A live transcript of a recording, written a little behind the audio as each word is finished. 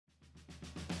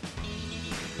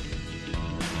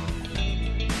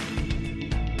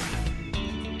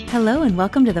Hello and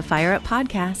welcome to the Fire Up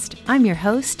Podcast. I'm your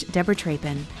host, Deborah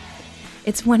Trapin.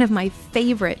 It's one of my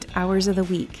favorite hours of the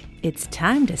week. It's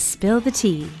time to spill the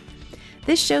tea.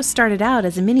 This show started out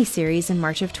as a mini-series in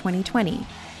March of 2020.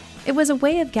 It was a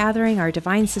way of gathering our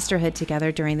divine sisterhood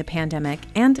together during the pandemic,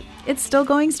 and it's still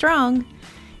going strong.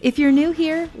 If you're new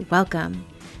here, welcome.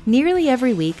 Nearly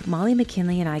every week, Molly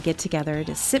McKinley and I get together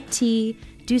to sip tea,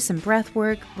 do some breath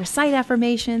work, recite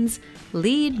affirmations,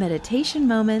 lead meditation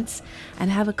moments, and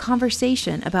have a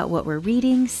conversation about what we're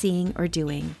reading, seeing, or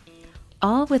doing.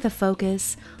 All with a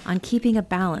focus on keeping a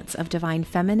balance of divine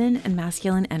feminine and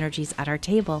masculine energies at our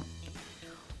table.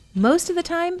 Most of the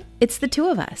time, it's the two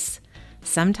of us.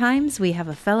 Sometimes we have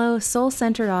a fellow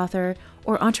soul-centered author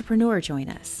or entrepreneur join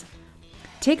us.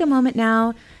 Take a moment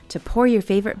now to pour your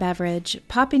favorite beverage,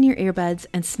 pop in your earbuds,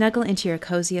 and snuggle into your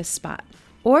coziest spot.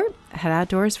 Or head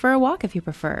outdoors for a walk if you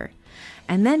prefer.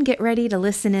 And then get ready to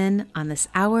listen in on this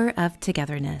hour of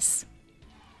togetherness.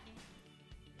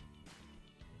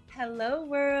 Hello,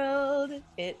 world.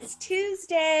 It's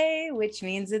Tuesday, which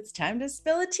means it's time to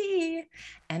spill a tea.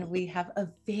 And we have a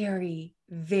very,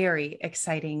 very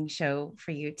exciting show for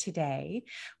you today.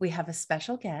 We have a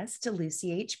special guest,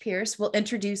 Lucy H. Pierce. We'll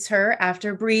introduce her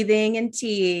after breathing and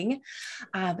teaing.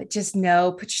 But just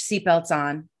know, put your seatbelts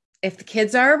on. If the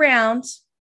kids are around,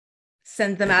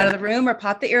 send them out of the room or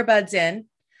pop the earbuds in,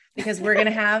 because we're going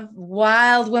to have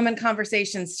wild women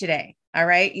conversations today. All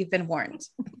right. You've been warned.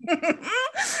 All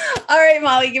right,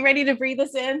 Molly, you ready to breathe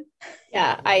us in?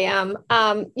 Yeah, I am.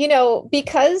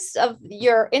 Because of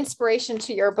your inspiration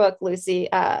to your book, Lucy,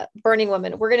 Burning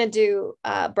Woman, we're going to do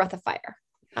Breath of Fire.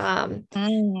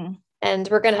 And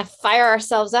we're going to fire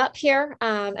ourselves up here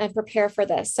and prepare for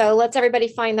this. So let's everybody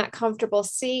find that comfortable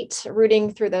seat,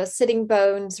 rooting through those sitting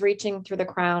bones, reaching through the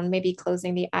crown, maybe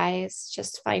closing the eyes,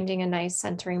 just finding a nice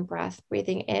centering breath,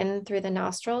 breathing in through the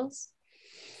nostrils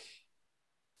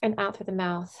and out through the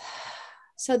mouth.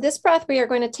 So this breath, we are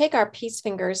going to take our peace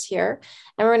fingers here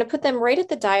and we're going to put them right at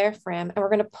the diaphragm and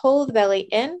we're going to pull the belly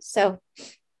in. So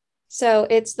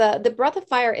it's the breath of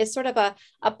fire is sort of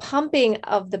a pumping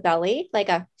of the belly, like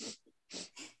a.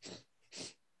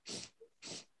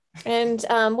 And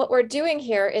what we're doing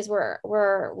here is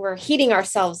we're heating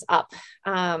ourselves up.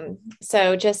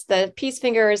 So just the peace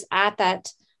fingers at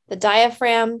the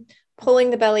diaphragm,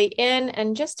 pulling the belly in,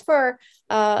 and just for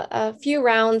a few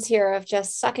rounds here of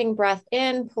just sucking breath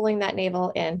in, pulling that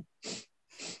navel in.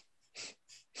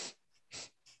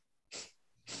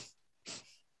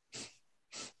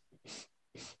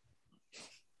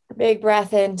 Big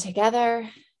breath in together.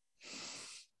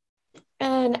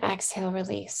 And exhale,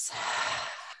 release.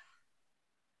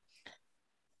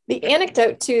 The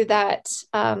anecdote to that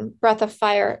breath of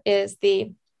fire is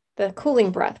the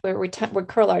cooling breath, where we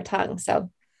curl our tongue.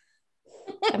 So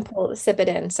and sip it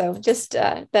in. So just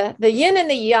the yin and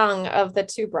the yang of the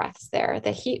two breaths there,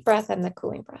 the heat breath and the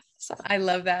cooling breath. So I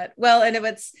love that. Well, and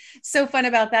what's so fun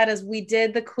about that is we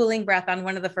did the cooling breath on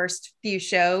one of the first few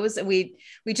shows. We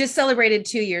just celebrated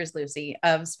 2 years, Lucy,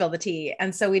 of Spill the Tea.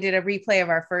 And so we did a replay of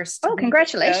our first. Oh,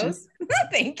 congratulations.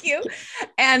 Thank you.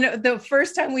 And the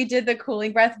first time we did the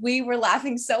cooling breath, we were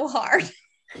laughing so hard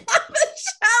on the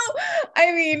show.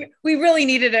 I mean, we really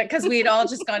needed it because we had all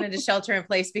just gone into shelter in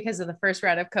place because of the first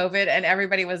round of COVID, and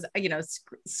everybody was,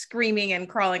 screaming and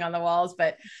crawling on the walls.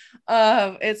 But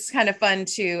it's kind of fun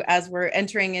to, as we're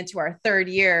entering into our third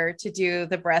year, to do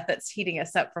the breath that's heating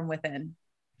us up from within.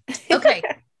 Okay.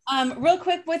 Real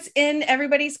quick, what's in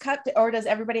everybody's cup, or does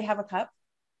everybody have a cup?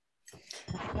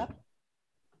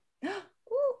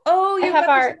 Oh, you have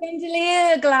our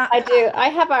glass. I do. I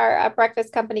have our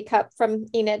breakfast company cup from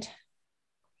Enid.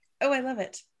 Oh, I love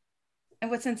it.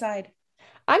 And what's inside?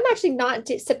 I'm actually not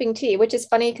sipping tea, which is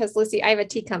funny because, Lucy, I have a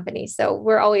tea company, so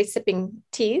we're always sipping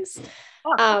teas.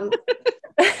 Oh.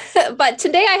 But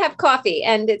today I have coffee,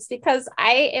 and it's because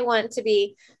I want to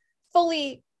be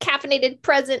fully caffeinated,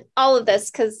 present, all of this,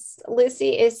 because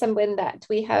Lucy is someone that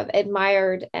we have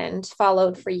admired and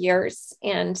followed for years.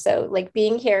 And so like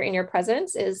being here in your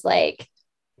presence is like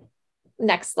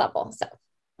next level. So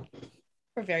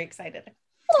we're very excited.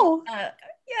 Oh,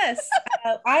 yes.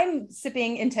 I'm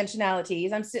sipping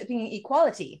intentionalities. I'm sipping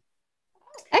equality.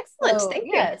 Excellent. Thank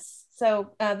you. Yes.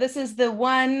 So this is the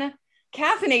one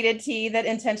caffeinated tea that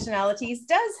Intentionalities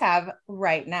does have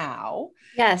right now.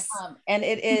 Yes. And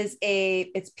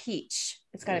it's peach.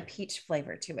 It's got a peach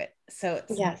flavor to it. So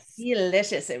it's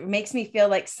delicious. It makes me feel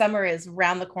like summer is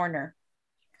around the corner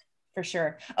for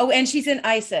sure. Oh, and she's in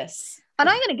Isis. And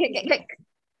I'm going to get.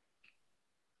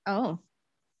 Oh,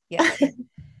 yeah.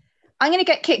 I'm going to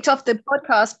get kicked off the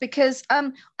podcast because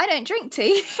I don't drink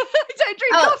tea. I don't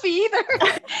drink coffee either.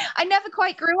 I never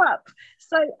quite grew up.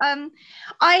 So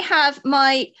I have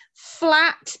my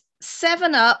flat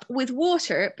 7-Up with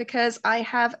water because I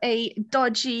have a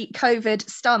dodgy COVID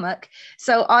stomach.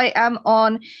 So I am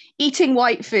on eating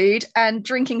white food and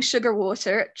drinking sugar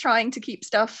water, trying to keep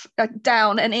stuff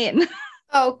down and in.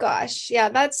 Oh gosh. Yeah,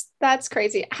 that's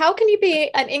crazy. How can you be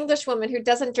an English woman who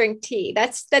doesn't drink tea?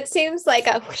 That seems like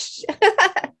a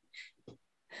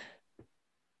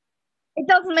It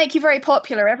doesn't make you very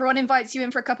popular. Everyone invites you in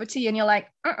for a cup of tea and you're like,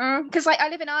 because like I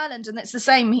live in Ireland and it's the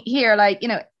same here. Like, you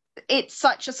know, it's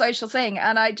such a social thing.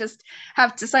 And I just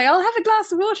have to say, I'll have a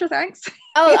glass of water, thanks.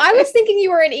 Oh, I was thinking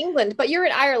you were in England, but you're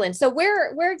in Ireland. So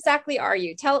where exactly are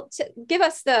you? Give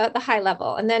us the high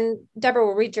level, and then Deborah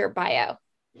will read your bio.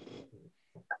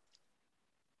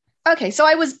 Okay, so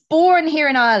I was born here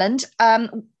in Ireland,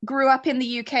 grew up in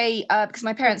the UK because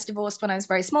my parents divorced when I was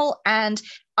very small, and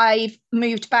I've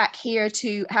moved back here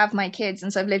to have my kids.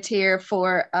 And so I've lived here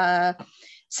for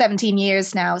 17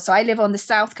 years now. So I live on the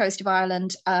south coast of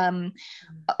Ireland, on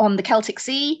the Celtic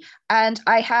Sea, and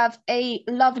I have a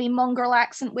lovely mongrel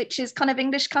accent, which is kind of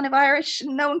English, kind of Irish.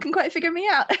 No one can quite figure me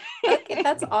out. Okay,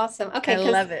 that's awesome. Okay, I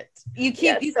love it. You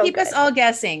keep us all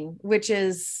guessing, which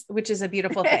is a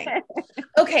beautiful thing.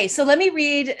 Okay, so let me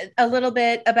read a little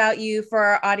bit about you for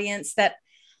our audience that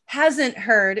hasn't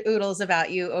heard oodles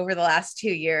about you over the last 2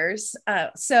 years.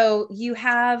 So you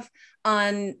have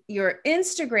on your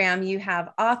Instagram, you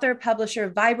have author, publisher,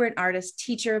 vibrant artist,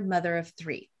 teacher, mother of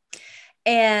 3.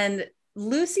 And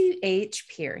Lucy H.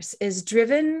 Pierce is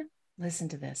driven, listen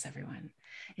to this, everyone,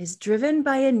 is driven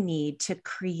by a need to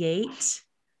create,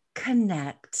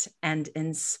 connect, and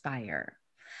inspire.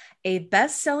 A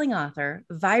best-selling author,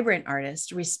 vibrant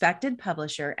artist, respected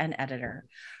publisher, and editor,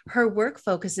 her work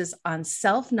focuses on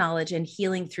self-knowledge and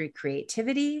healing through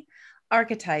creativity,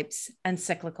 archetypes, and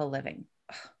cyclical living.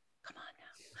 Oh, come on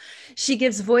now. She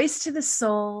gives voice to the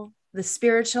soul, the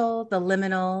spiritual, the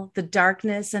liminal, the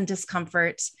darkness and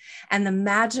discomfort, and the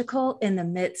magical in the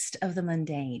midst of the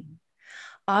mundane.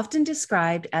 Often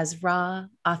described as raw,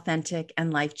 authentic,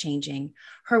 and life-changing,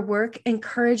 her work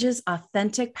encourages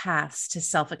authentic paths to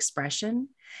self-expression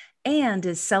and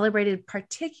is celebrated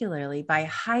particularly by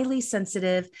highly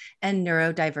sensitive and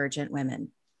neurodivergent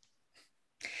women.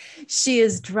 She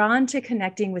is drawn to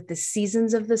connecting with the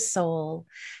seasons of the soul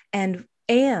and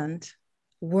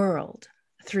world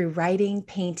through writing,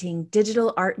 painting,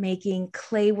 digital art making,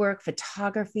 clay work,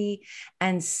 photography,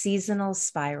 and seasonal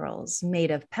spirals made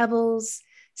of pebbles,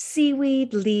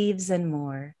 seaweed, leaves, and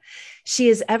more. She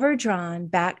is ever drawn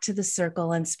back to the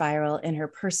circle and spiral in her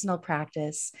personal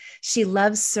practice. She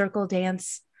loves circle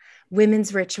dance,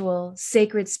 women's ritual,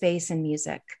 sacred space, and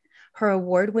music. Her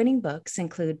award-winning books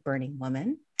include Burning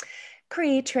Woman,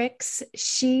 Creatrix,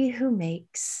 She Who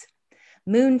Makes,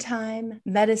 Moontime,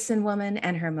 Medicine Woman,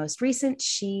 and her most recent,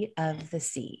 She of the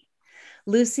Sea.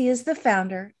 Lucy is the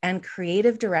founder and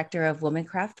creative director of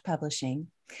Womancraft Publishing,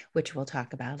 which we'll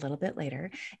talk about a little bit later.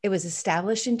 It was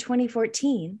established in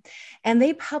 2014, and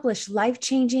they publish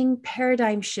life-changing,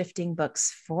 paradigm-shifting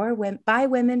books by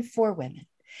women for women.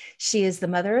 She is the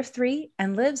mother of 3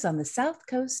 and lives on the south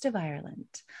coast of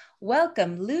Ireland.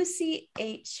 Welcome, Lucy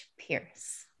H.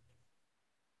 Pierce.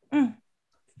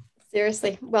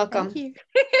 Seriously, welcome. Thank you.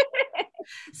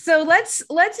 So let's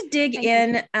dig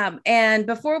in. And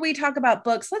before we talk about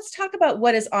books, let's talk about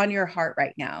what is on your heart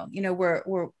right now. You know,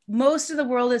 we're most of the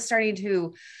world is starting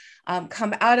to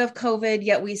come out of COVID,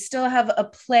 yet we still have a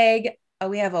plague.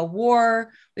 We have a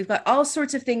war. We've got all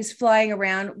sorts of things flying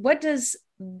around. What does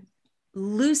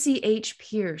Lucy H.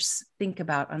 Pierce think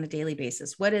about on a daily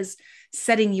basis? What is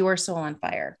setting your soul on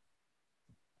fire?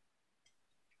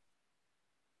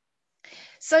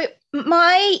 So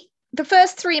the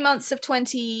first 3 months of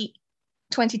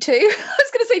 2022, I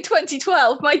was going to say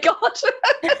 2012, my God,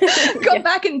 got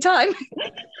back in time.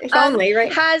 If only,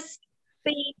 right? Has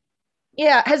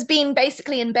been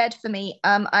basically in bed for me.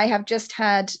 I have just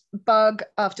had bug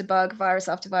after bug, virus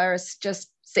after virus,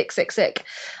 just sick.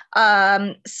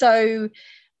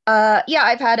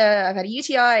 I've had a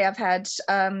UTI, I've had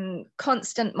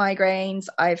constant migraines,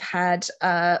 I've had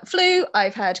flu,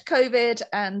 I've had COVID,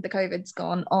 and the COVID's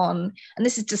gone on. And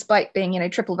this is despite being,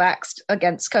 triple vaxxed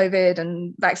against COVID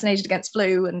and vaccinated against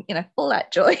flu and, all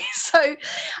that joy. So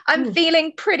I'm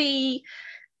feeling pretty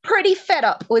fed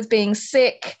up with being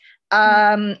sick.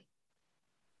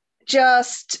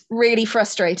 Just really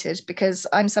frustrated because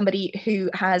I'm somebody who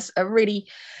has a really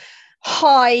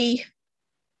high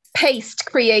paced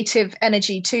creative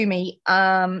energy to me,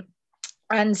 and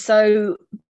so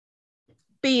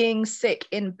being sick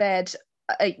in bed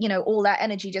all that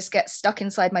energy just gets stuck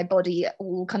inside my body,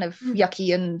 all kind of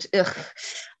yucky and ugh.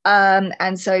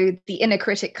 And so the inner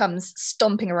critic comes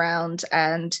stomping around,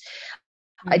 and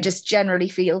I just generally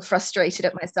feel frustrated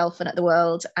at myself and at the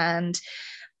world. And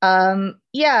so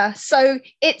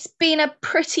it's been a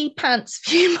pretty pants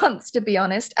few months, to be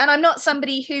honest. And I'm not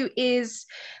somebody who is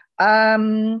I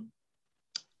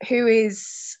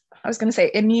was going to say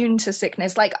immune to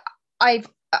sickness. Like I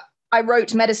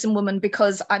wrote Medicine Woman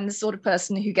because I'm the sort of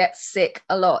person who gets sick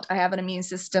a lot. I have an immune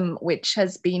system which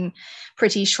has been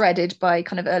pretty shredded by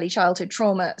kind of early childhood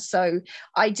trauma. So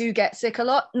I do get sick a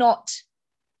lot, not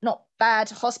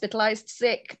bad hospitalized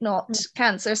sick, not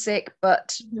cancer sick,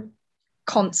 but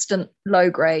constant low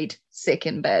grade sick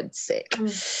in bed sick.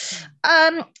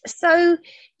 So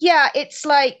yeah,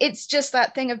 it's just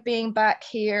that thing of being back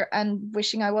here and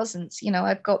wishing I wasn't.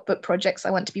 I've got book projects I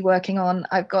want to be working on,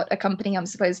 I've got a company I'm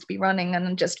supposed to be running, and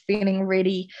I'm just feeling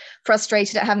really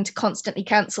frustrated at having to constantly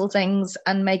cancel things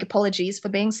and make apologies for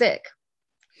being sick.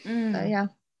 So yeah.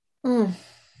 Well,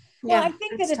 I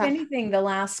think that if anything, the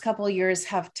last couple of years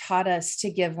have taught us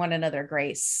to give one another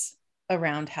grace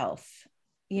around health.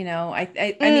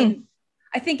 I mean,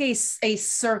 I think a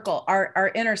circle,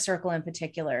 our inner circle in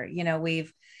particular,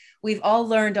 we've all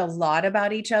learned a lot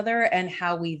about each other and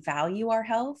how we value our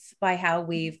health by how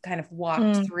we've kind of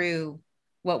walked through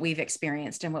what we've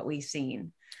experienced and what we've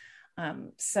seen.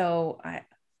 So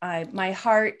my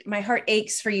heart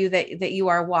aches for you that you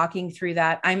are walking through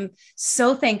that. I'm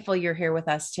so thankful you're here with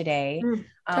us today.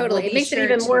 Totally. It makes it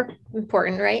even more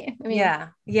important, right? I mean,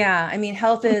 yeah. I mean,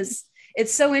 health is,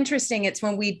 it's so interesting. It's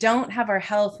when we don't have our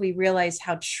health, we realize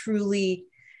how truly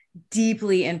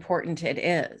deeply important it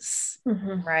is.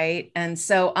 Right. And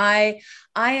so I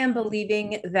am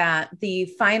believing that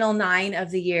the final 9 of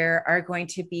the year are going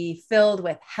to be filled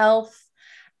with health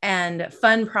and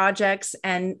fun projects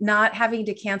and not having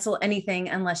to cancel anything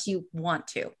unless you want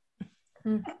to.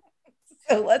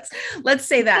 So let's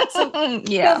say that. So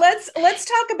let's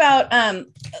talk about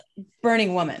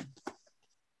Burning Woman.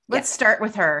 Let's start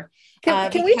with her.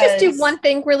 Can we just do one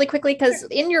thing really quickly? Because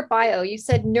in your bio, you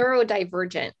said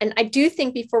neurodivergent. And I do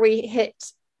think before we hit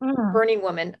Burning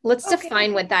Woman, let's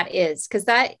define what that is, because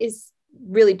that is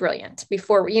really brilliant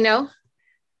before,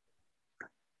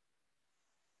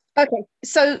 Okay,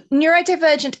 so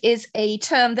neurodivergent is a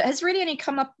term that has really only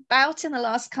come about in the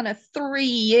last kind of 3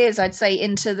 years, I'd say,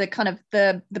 into the kind of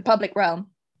the public realm.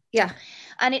 Yeah.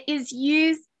 And it is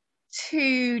used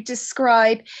to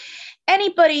describe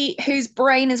anybody whose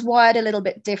brain is wired a little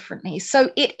bit differently. So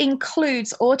it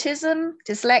includes autism,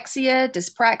 dyslexia,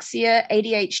 dyspraxia,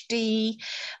 ADHD.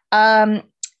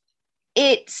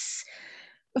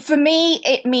 For me,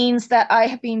 it means that I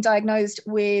have been diagnosed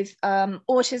with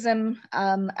autism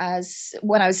as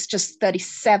when I was just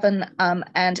 37 and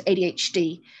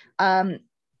ADHD.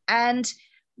 And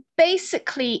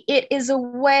basically, it is a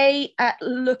way at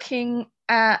looking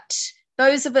at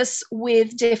those of us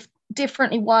with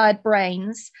differently wired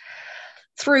brains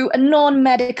through a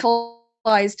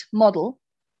non-medicalized model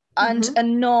and a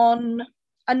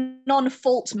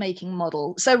non-fault making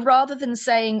model. So rather than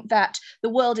saying that the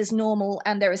world is normal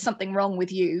and there is something wrong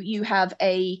with you, you have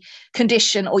a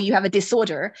condition or you have a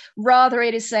disorder, rather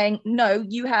it is saying, no,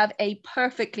 you have a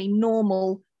perfectly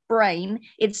normal brain.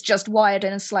 It's just wired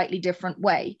in a slightly different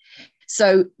way.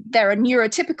 So there are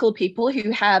neurotypical people who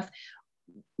have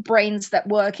brains that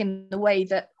work in the way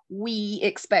that we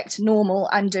expect normal,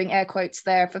 I'm doing air quotes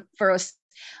there for us,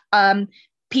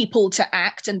 people to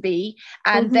act and be.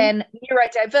 And then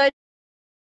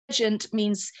neurodivergent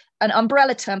means an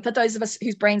umbrella term for those of us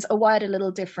whose brains are wired a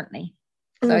little differently.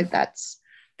 So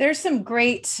there's some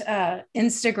great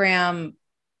Instagram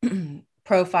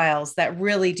profiles that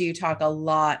really do talk a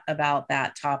lot about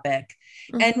that topic.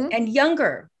 And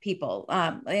younger people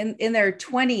in their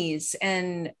 20s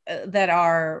and that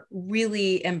are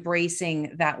really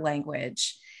embracing that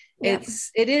language. I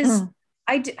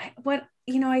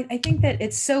think that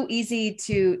it's so easy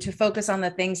to focus on the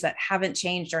things that haven't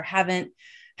changed or haven't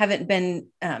been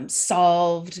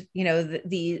solved.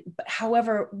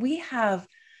 However, we have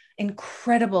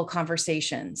incredible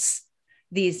conversations.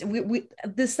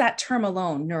 That term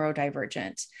alone,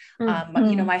 neurodivergent.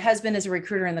 My husband is a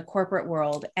recruiter in the corporate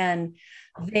world, and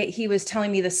he was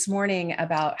telling me this morning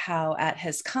about how at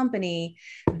his company,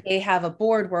 they have a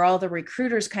board where all the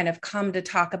recruiters kind of come to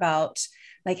talk about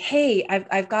like, hey,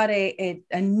 I've got a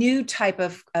new type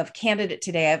of candidate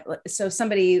today. So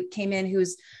somebody came in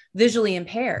who's visually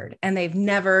impaired and they've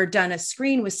never done a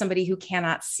screen with somebody who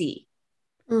cannot see.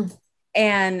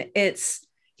 And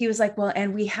he was like, well,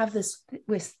 and we have this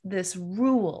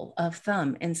rule of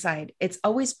thumb inside. It's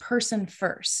always person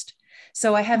first.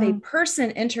 So I have a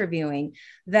person interviewing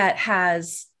that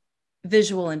has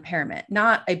visual impairment,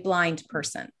 not a blind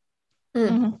person.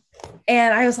 Mm-hmm.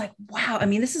 And I was like, wow, I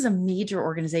mean, this is a major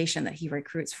organization that he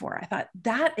recruits for. I thought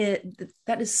that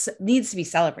is needs to be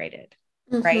celebrated,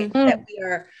 right? That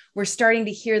we're starting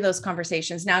to hear those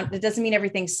conversations. Now, it doesn't mean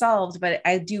everything's solved, but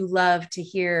I do love to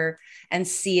hear and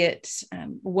see it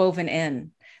woven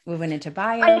into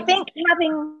bio.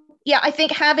 I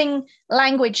think having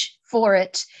language for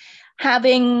it,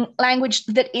 having language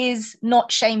that is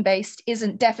not shame-based,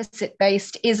 isn't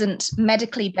deficit-based, isn't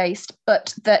medically based,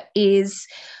 but that is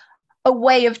a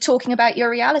way of talking about your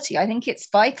reality. I think it's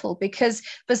vital, because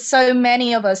for so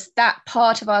many of us, that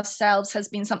part of ourselves has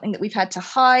been something that we've had to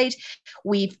hide,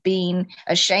 we've been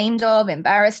ashamed of,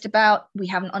 embarrassed about, we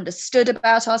haven't understood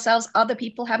about ourselves, other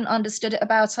people haven't understood it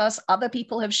about us, other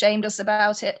people have shamed us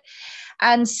about it.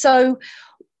 And so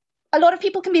a lot of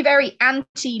people can be very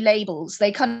anti-labels.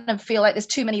 They kind of feel like there's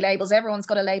too many labels. Everyone's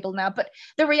got a label now. But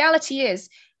the reality is,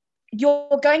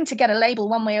 you're going to get a label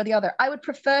one way or the other. I would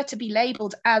prefer to be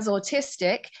labeled as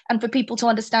autistic and for people to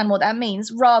understand what that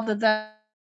means, rather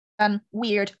than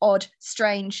weird, odd,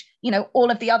 strange, all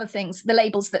of the other things, the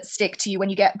labels that stick to you when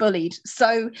you get bullied.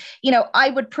 So, I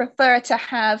would prefer to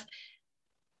have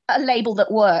a label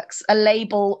that works, a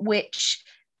label which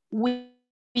we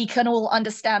can all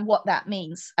understand what that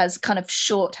means as kind of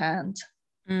shorthand.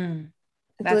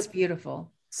 That's beautiful.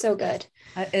 So good.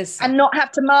 And not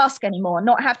have to mask anymore,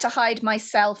 not have to hide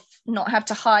myself, not have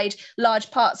to hide large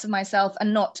parts of myself,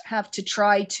 and not have to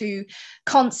try to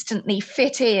constantly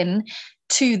fit in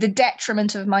to the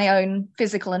detriment of my own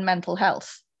physical and mental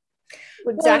health.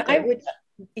 Exactly.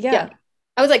 Yeah.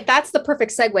 I was like, that's the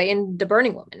perfect segue into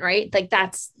Burning Woman, right? Like,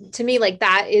 that's, to me, like,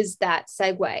 that is that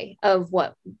segue of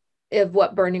what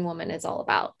Burning Woman is all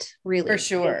about, really. For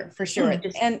sure.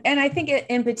 And I think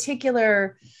in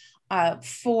particular,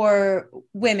 for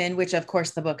women, which of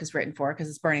course the book is written for, because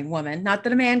it's Burning Woman, not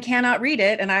that a man cannot read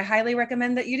it, and I highly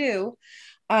recommend that you do.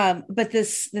 But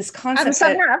this concept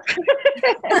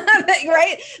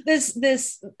right?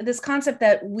 This concept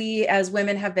that we as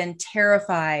women have been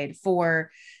terrified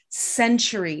for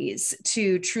centuries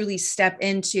to truly step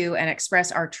into and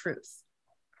express our truth.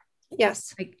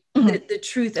 Yes. Like the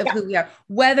truth of who we are,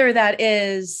 whether that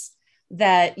is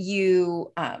that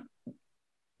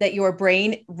that your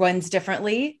brain runs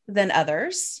differently than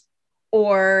others,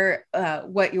 or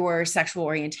what your sexual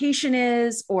orientation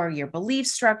is, or your belief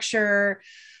structure,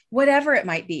 whatever it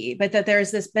might be, but that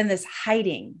there's been this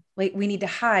hiding, like we need to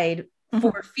hide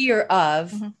for fear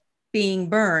of being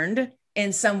burned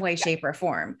in some way, shape, or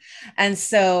form. And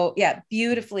so,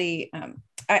 beautifully,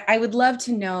 I would love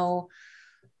to know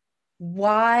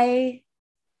why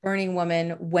Burning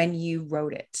Woman when you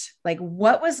wrote it. Like,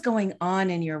 what was going on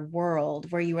in your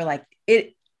world where you were like,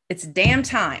 it's damn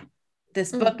time.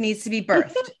 This book needs to be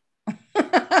birthed.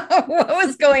 What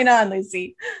was going on,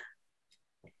 Lucy?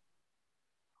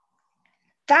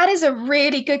 That is a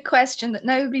really good question that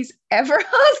nobody's ever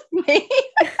asked me.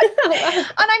 And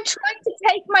I'm trying to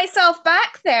take myself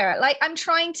back there. Like, I'm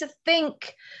trying to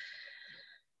think.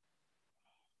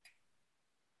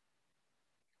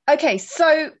 Okay,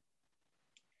 so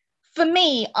for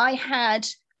me, I had,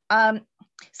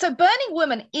 so Burning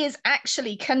Woman is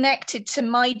actually connected to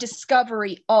my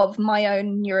discovery of my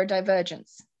own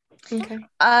neurodivergence. Okay.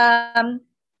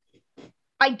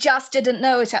 I just didn't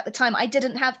know it at the time. I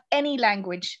didn't have any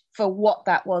language for what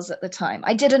that was at the time.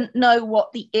 I didn't know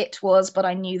what the it was, but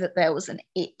I knew that there was an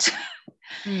it.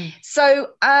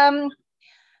 So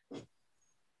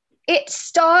it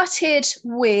started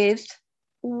with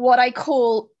what I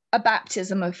call a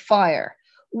baptism of fire,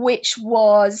 which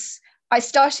was, I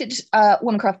started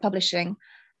Womancraft Publishing,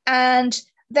 and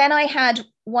then I had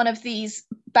one of these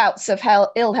bouts of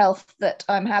ill health that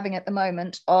I'm having at the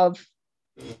moment, of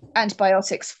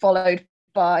antibiotics followed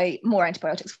by more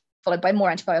antibiotics,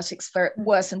 for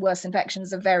worse and worse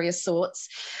infections of various sorts,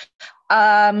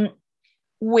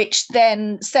 which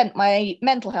then sent my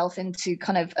mental health into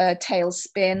kind of a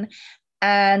tailspin.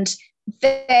 And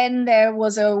then there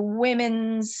was a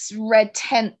women's red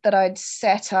tent that I'd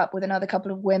set up with another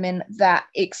couple of women that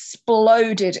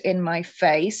exploded in my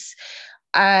face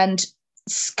and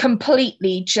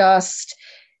completely just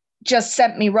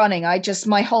sent me running.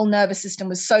 My whole nervous system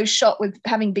was so shot with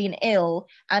having been ill,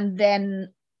 and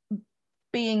then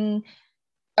being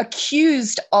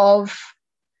accused of,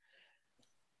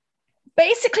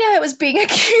 basically I was being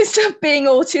accused of being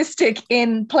autistic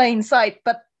in plain sight,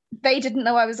 but they didn't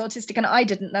know I was autistic and I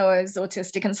didn't know I was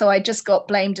autistic. And so I just got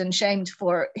blamed and shamed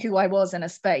for who I was in a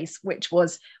space, which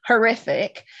was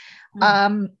horrific.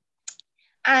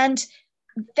 And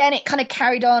then it kind of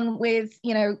carried on with,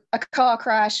 you know, a car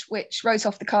crash, which wrote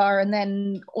off the car, and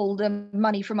then all the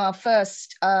money from our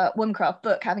first Womancraft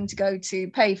book having to go to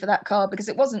pay for that car, because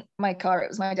it wasn't my car, it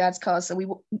was my dad's car. So we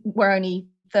were only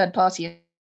third party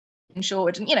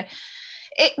insured. And, you know,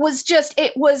 it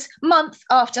was month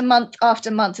after month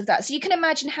after month of that. So you can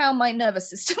imagine how my nervous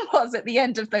system was at the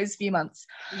end of those few months.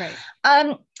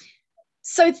 Right.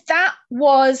 So that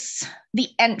was the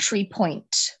entry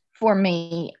point for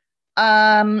me.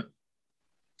 There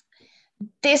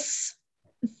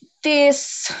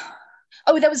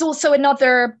was also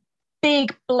another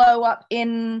big blow up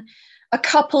in a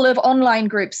couple of online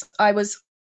groups I was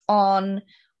on,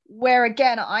 where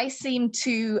again I seemed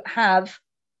to have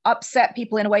upset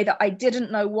people in a way that I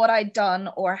didn't know what I'd done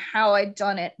or how I'd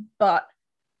done it, but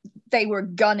they were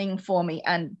gunning for me,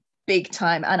 and big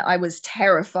time, and I was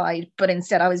terrified, but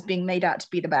instead I was being made out to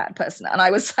be the bad person. And I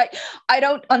was like, I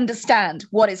don't understand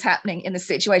what is happening in this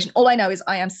situation. All I know is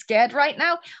I am scared right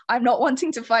now. I'm not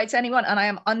wanting to fight anyone, and I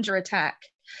am under attack.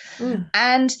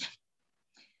 And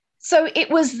so it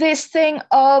was this thing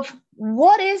of,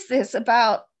 what is this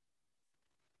about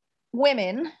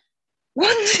women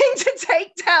wanting to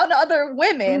take down other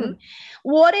women?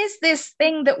 What is this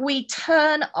thing that we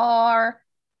turn our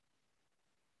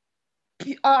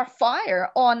fire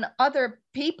on other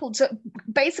people to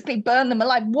basically burn them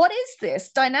alive? What is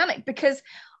this dynamic? Because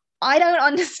I don't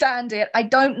understand it. I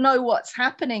don't know what's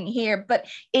happening here, but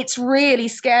it's really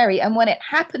scary. And when it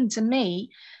happened to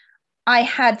me, I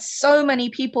had so many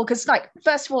people, because, like,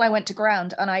 first of all, I went to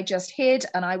ground and I just hid,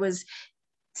 and I was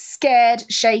scared,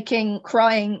 shaking,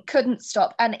 crying, couldn't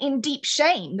stop, and in deep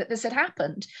shame that this had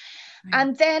happened.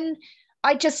 And then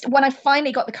when I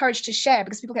finally got the courage to share,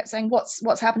 because people kept saying,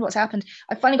 what's happened,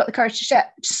 I finally got the courage to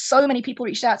share. So many people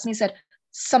reached out to me and said,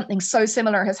 something so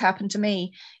similar has happened to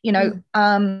me, you know.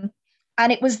 And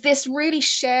it was this really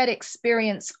shared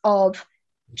experience of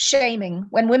shaming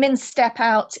when women step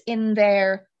out in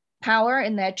their power,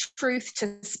 in their truth,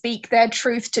 to speak their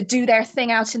truth, to do their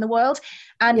thing out in the world,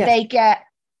 and they get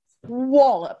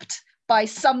walloped by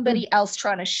somebody else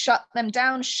trying to shut them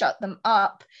down, shut them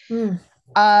up.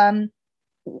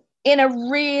 In a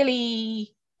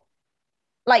really,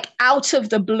 like, out of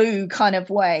the blue kind of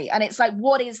way. And it's like,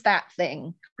 what is that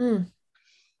thing?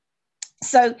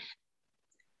 So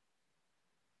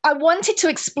I wanted to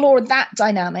explore that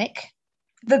dynamic,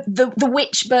 the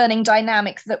witch burning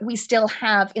dynamic that we still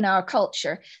have in our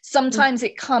culture. Sometimes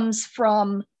it comes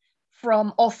from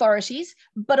authorities,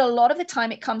 but a lot of the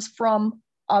time it comes from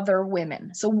other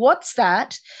women. So what's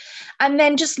that? And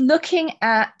then just looking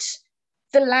at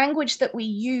the language that we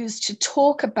use to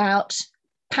talk about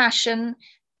passion,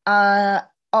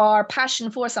 our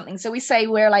passion for something. So we say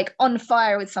we're like on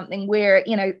fire with something, where,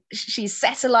 you know, she's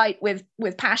set alight with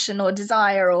passion or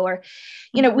desire, or,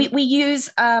 you know, we use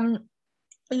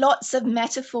lots of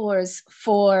metaphors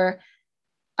for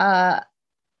our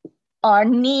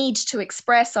need to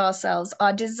express ourselves,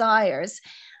 our desires.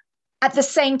 At the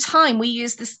same time,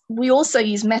 we also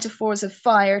use metaphors of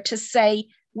fire to say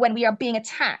when we are being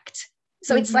attacked.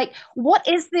 So it's like, what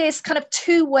is this kind of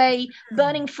two-way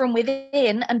burning from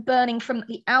within and burning from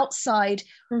the outside?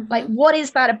 Like, what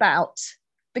is that about?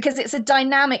 Because it's a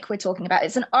dynamic we're talking about.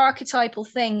 It's an archetypal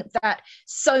thing that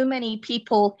so many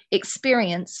people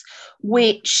experience,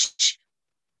 which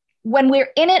when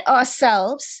we're in it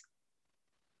ourselves,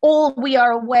 all we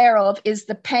are aware of is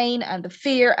the pain and the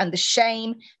fear and the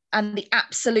shame and the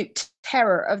absolute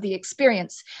terror of the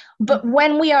experience. But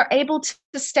when we are able to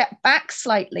step back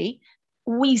slightly,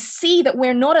 we see that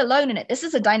we're not alone in it. This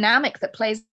is a dynamic that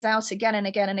plays out again and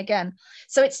again and again.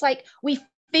 So it's like we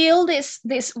feel this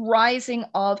rising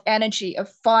of energy,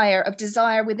 of fire, of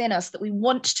desire within us that we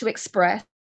want to express.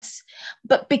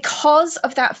 But because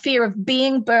of that fear of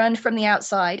being burned from the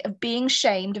outside, of being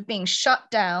shamed, of being shut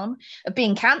down, of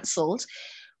being cancelled,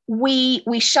 we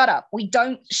shut up. We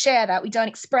don't share that. We don't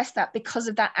express that because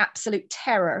of that absolute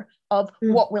terror of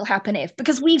what will happen if,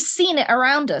 because we've seen it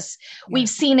around us. We've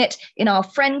seen it in our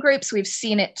friend groups. We've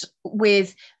seen it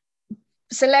with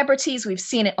celebrities. We've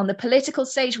seen it on the political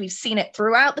stage. We've seen it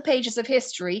throughout the pages of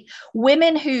history.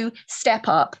 Women who step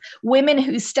up, women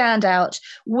who stand out,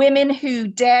 women who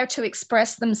dare to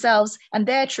express themselves and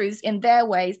their truths in their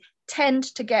ways tend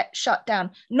to get shut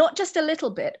down, not just a little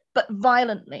bit, but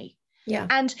violently.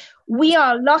 And we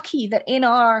are lucky that in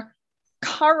our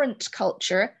current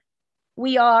culture,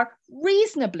 we are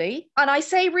reasonably, and I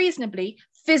say reasonably,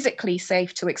 physically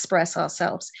safe to express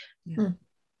ourselves.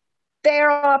 There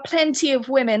are plenty of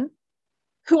women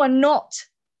who are not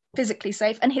physically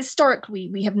safe, and historically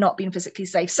we have not been physically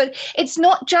safe. So it's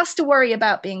not just a worry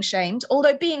about being shamed,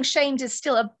 although being shamed is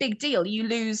still a big deal. You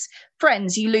lose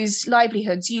friends, you lose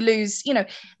livelihoods, you lose,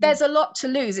 there's a lot to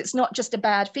lose. It's not just a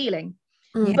bad feeling.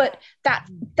 But that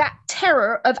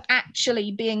terror of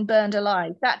actually being burned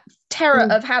alive, that terror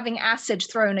of having acid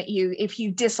thrown at you if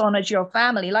you dishonored your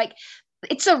family, like,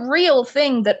 it's a real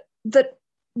thing that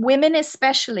women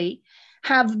especially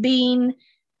have been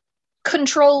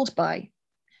controlled by.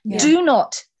 Do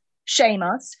not shame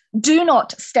us. Do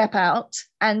not step out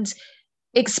and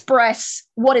express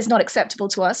what is not acceptable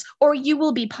to us, or you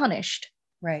will be punished.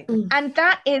 Right. And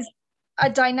that is a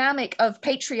dynamic of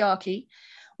patriarchy,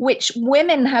 which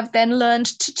women have then learned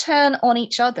to turn on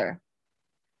each other.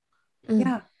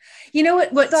 Yeah. You know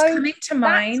what's coming to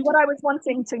mind? That's what I was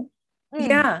wanting to.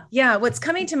 Yeah. What's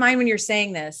coming to mind when you're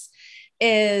saying this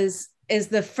is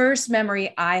the first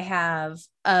memory I have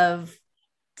of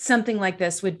something like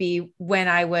this would be when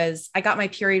I got my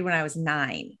period when I was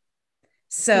 9.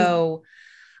 So,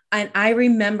 and I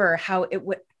remember how it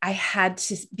had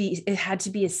to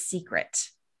be a secret.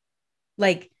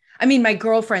 Like, I mean, my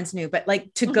girlfriends knew, but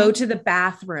like to go to the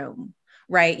bathroom,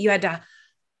 right? You had to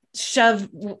shove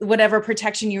whatever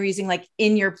protection you're using, like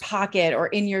in your pocket or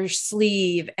in your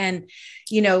sleeve. And,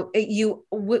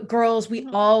 girls, we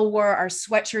all wore our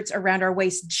sweatshirts around our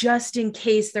waist just in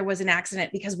case there was an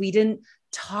accident, because we didn't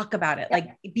talk about it. Like,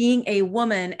 being a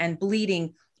woman and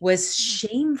bleeding was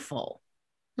shameful.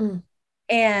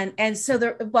 And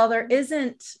so while there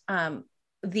isn't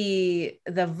the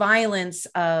violence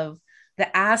of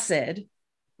the acid,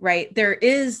 right, there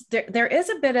is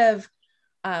a bit of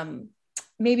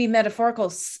maybe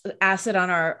metaphorical acid on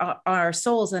our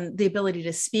souls and the ability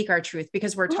to speak our truth,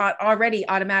 because we're taught already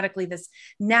automatically this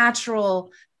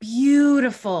natural,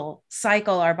 beautiful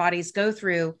cycle our bodies go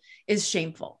through is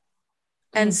shameful.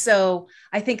 And so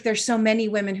I think there's so many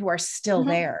women who are still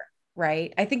there,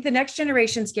 right? I think the next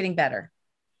generation's getting better.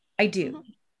 I do.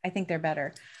 I think they're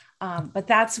better. But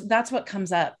that's what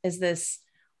comes up is this,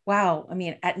 wow. I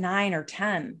mean, at 9 or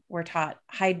 10, we're taught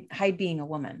hide being a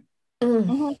woman.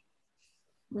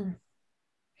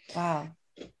 Wow.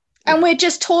 And we're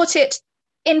just taught it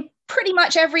in pretty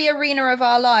much every arena of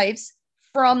our lives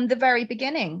from the very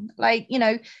beginning. Like,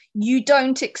 you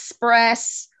don't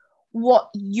express what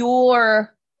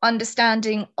your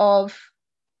understanding of.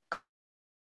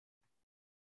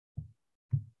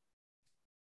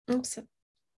 Oops, I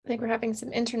think we're having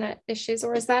some internet issues,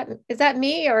 or is that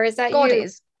me, or is that God you?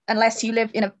 Is, unless you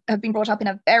have been brought up in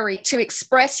a to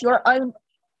express your own.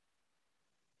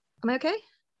 Am I okay?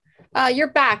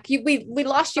 You're back. We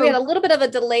lost you. We had a little bit of a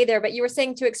delay there, but you were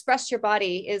saying to express your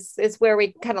body is where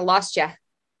we kind of lost you.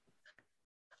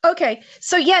 Okay,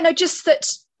 so just that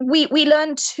we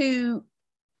learn to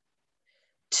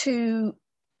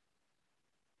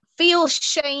feel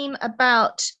shame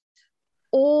about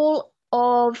all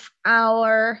of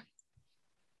our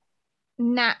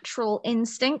natural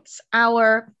instincts,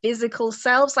 our physical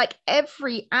selves, like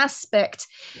every aspect.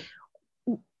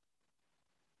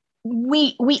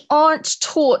 We aren't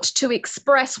taught to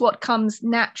express what comes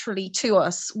naturally to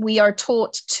us. We are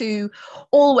taught to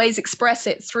always express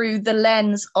it through the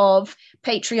lens of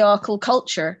patriarchal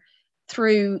culture,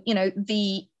 through,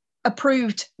 the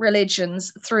approved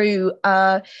religions, through,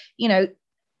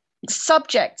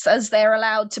 subjects as they're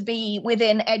allowed to be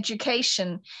within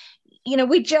education.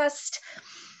 What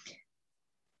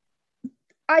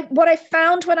I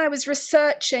found when I was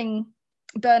researching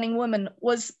Burning Woman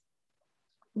was,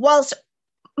 whilst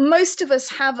most of us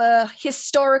have a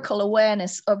historical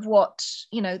awareness of what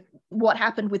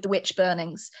happened with the witch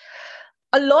burnings,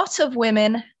 a lot of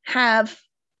women have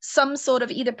some sort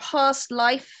of either past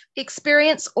life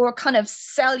experience or kind of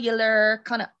cellular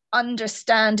kind of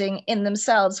understanding in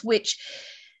themselves, which,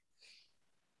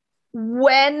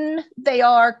 when they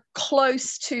are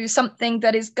close to something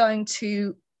that is going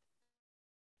to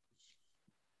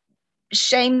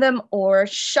shame them or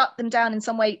shut them down in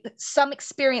some way, some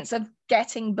experience of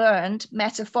getting burned,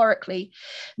 metaphorically,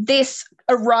 this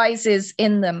arises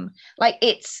in them. Like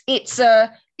it's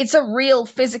a real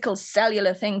physical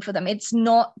cellular thing for them. It's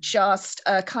not just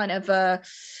a kind of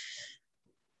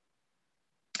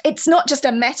it's not just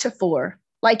a metaphor.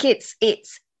 Like it's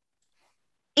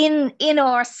in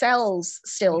our cells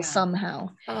still somehow.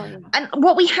 And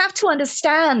what we have to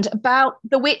understand about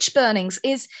the witch burnings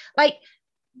is, like,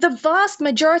 the vast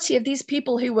majority of these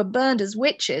people who were burned as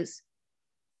witches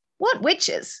weren't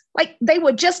witches. Like, they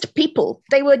were just people.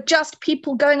 They were just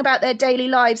people going about their daily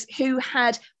lives who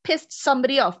had pissed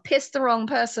somebody off, pissed the wrong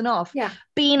person off,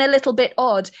 been a little bit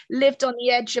odd, lived on the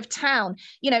edge of town,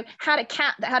 had a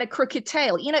cat that had a crooked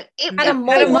tail, it had a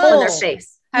mole on their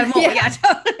face. Had a mole,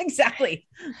 exactly.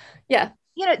 Yeah.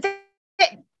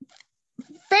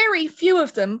 Very few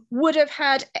of them would have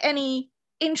had any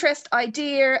interest,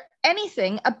 idea,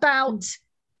 anything about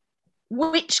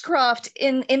witchcraft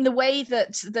in the way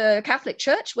that the Catholic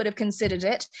Church would have considered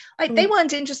it. Like, they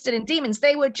weren't interested in demons.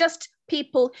 They were just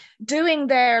people doing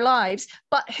their lives,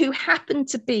 but who happened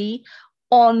to be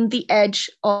on the edge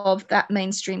of that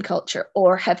mainstream culture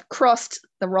or have crossed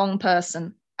the wrong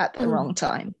person at the wrong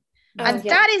time. And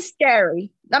that is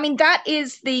scary. I mean, that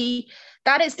is the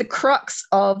crux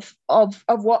of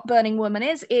what Burning Woman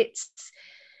is. It's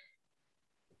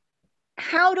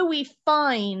how do we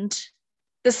find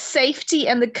the safety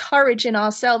and the courage in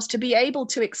ourselves to be able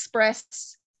to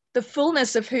express the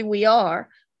fullness of who we are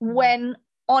when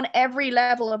on every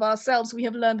level of ourselves we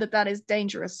have learned that is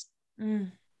dangerous.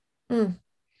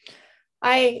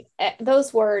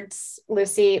 Those words,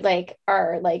 Lucy,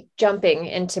 are jumping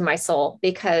into my soul,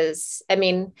 because I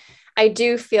mean, I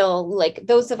do feel like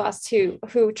those of us who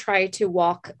try to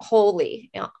walk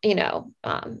wholly,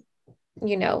 again,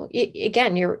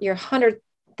 you're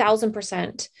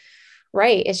 100,000%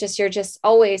 right. It's just, you're just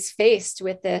always faced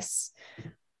with this,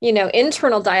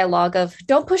 internal dialogue of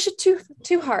don't push it too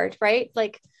hard. Right.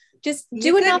 Like, just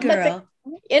do enough that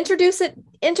introduce it,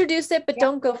 but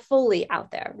don't go fully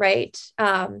out there. Right.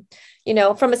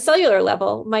 From a cellular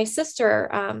level, my sister,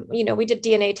 we did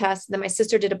DNA tests, and then my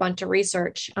sister did a bunch of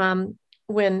research,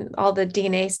 when all the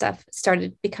DNA stuff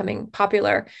started becoming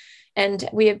popular. And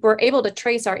we were able to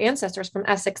trace our ancestors from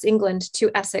Essex, England to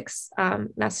Essex,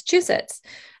 Massachusetts.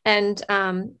 And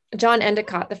John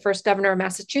Endicott, the first governor of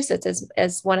Massachusetts,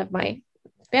 is one of my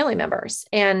family members.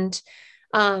 And,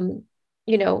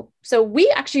 so we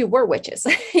actually were witches,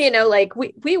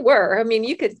 we were. I mean,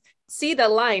 you could see the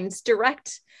lines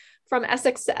direct from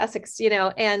Essex to Essex,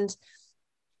 and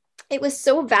it was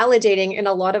so validating in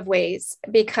a lot of ways,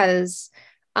 because,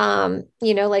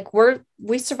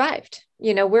 we survived.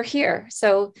 We're here.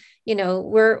 So,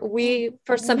 we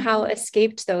first somehow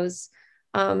escaped those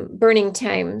burning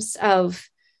times of,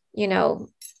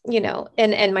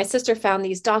 and my sister found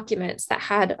these documents that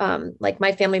had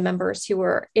my family members who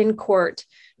were in court,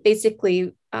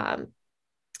 basically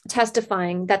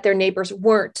testifying that their neighbors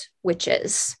weren't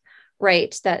witches,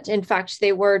 right? That in fact,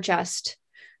 they were just,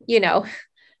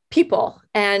 people.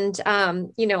 And,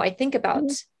 I think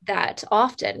about that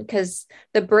often, because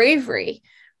the bravery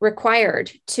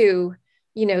required to,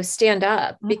 stand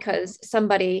up because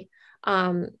somebody,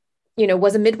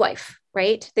 was a midwife,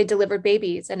 right? They delivered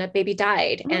babies and a baby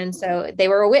died. And so they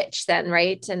were a witch then,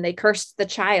 right? And they cursed the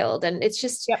child. And it's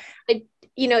just,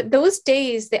 those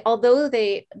days, although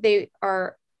they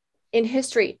are in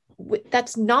history,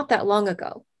 that's not that long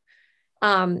ago.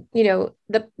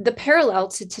 The parallel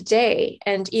to today,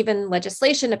 and even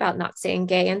legislation about not saying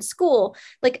gay in school,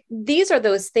 these are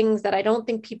those things that I don't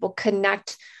think people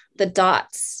connect the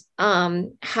dots.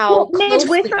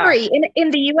 Midwifery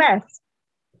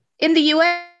in the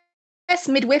US,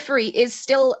 midwifery is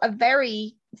still a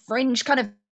very fringe kind of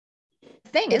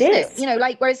thing, isn't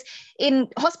it? Whereas in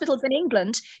hospitals in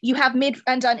England, you have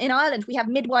and in Ireland, we have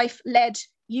midwife-led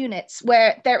units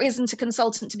where there isn't a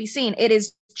consultant to be seen. It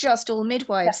is just all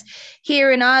midwives.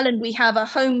 Here in Ireland, we have a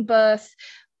home birth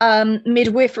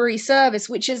midwifery service,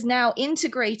 which is now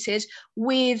integrated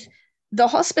with the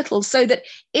hospital, so that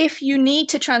if you need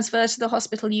to transfer to the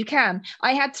hospital, you can.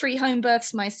 I had 3 home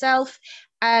births myself,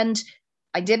 and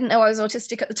I didn't know I was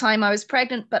autistic at the time I was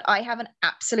pregnant, but I have an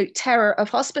absolute terror of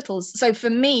hospitals. So for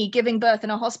me, giving birth in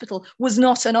a hospital was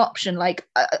not an option.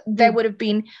 There would have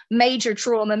been major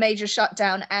trauma, major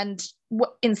shutdown. And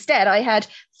instead I had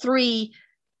 3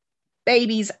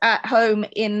 babies at home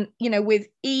with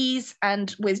ease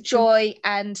and with joy,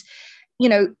 and,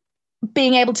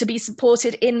 being able to be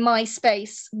supported in my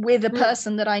space with a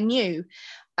person that I knew.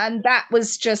 And that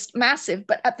was just massive.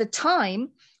 But at the time,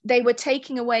 they were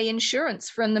taking away insurance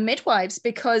from the midwives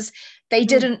because they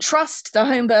didn't trust the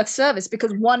home birth service,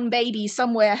 because one baby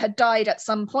somewhere had died at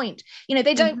some point.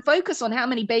 They don't focus on how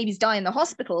many babies die in the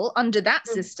hospital under that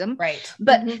system. Right.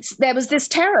 But there was this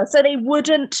terror. So they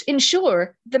wouldn't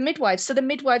insure the midwives. So the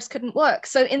midwives couldn't work.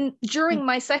 So during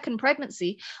my second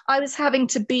pregnancy, I was having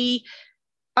to be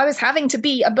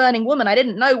a burning woman. I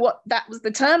didn't know what that was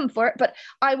the term for it, but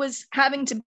I was having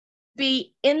to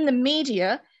be in the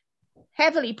media,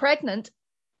 heavily pregnant,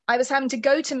 I was having to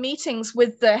go to meetings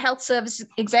with the health service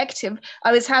executive.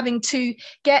 I was having to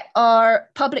get our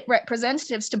public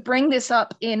representatives to bring this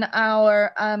up in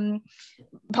our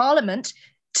parliament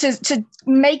to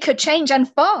make a change,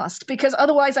 and fast, because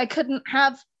otherwise I couldn't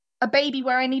have a baby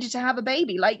where I needed to have a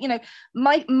baby. Like, you know,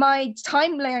 my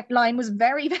timeline was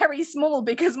very, very small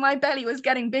because my belly was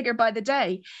getting bigger by the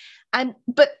day.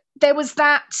 But there was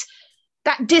that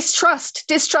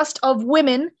distrust of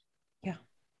women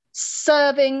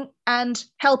serving and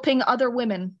helping other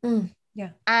women.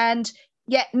 And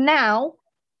yet now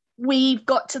we've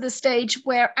got to the stage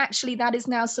where actually that is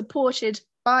now supported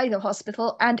by the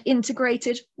hospital and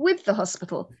integrated with the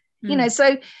hospital. You know,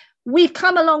 so we've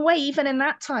come a long way even in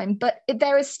that time, but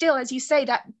there is still, as you say,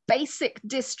 that basic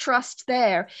distrust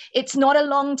there. It's not a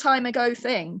long time ago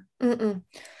thing.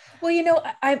 Well, you know,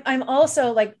 I'm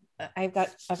also like, I've got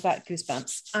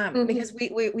goosebumps because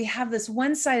we have this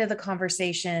one side of the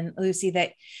conversation, Lucy,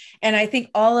 that, and I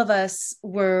think all of us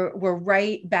were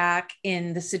right back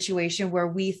in the situation where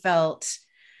we felt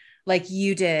like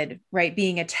you did, right?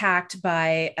 Being attacked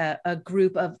by a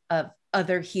group of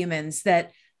other humans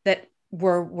that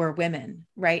were women,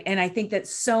 right? And I think that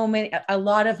a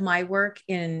lot of my work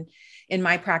in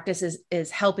my practice is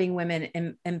helping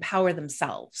women empower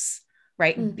themselves,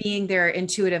 right? Being their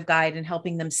intuitive guide and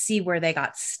helping them see where they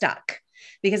got stuck,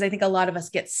 because I think a lot of us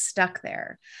get stuck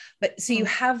there. But so you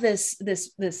have this,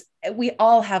 we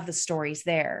all have the stories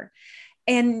there.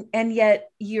 And yet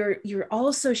you're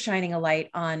also shining a light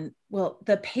on, well,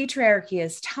 the patriarchy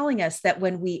is telling us that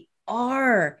when we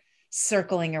are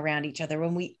circling around each other,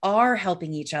 when we are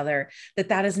helping each other,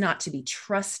 that is not to be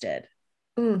trusted.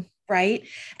 Right.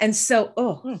 And so,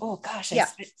 oh gosh,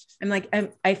 I'm like,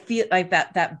 I feel like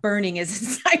that burning is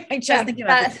inside my chest. Thinking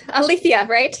about Alethea,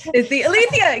 right? It's the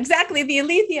Alethea, exactly. The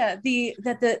Alethea,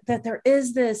 that there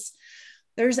is this,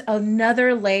 there's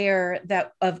another layer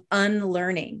of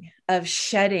unlearning, of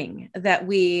shedding that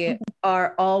we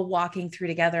are all walking through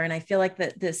together. And I feel like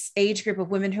that this age group of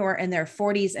women who are in their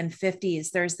 40s and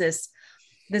 50s, there's this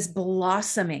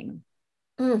blossoming,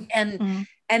 and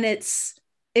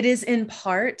it is in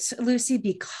part, Lucy,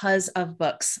 because of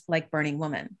books like Burning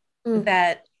Woman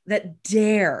that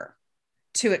dare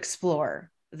to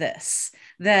explore this,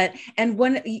 and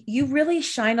when you really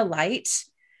shine a light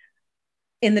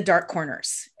in the dark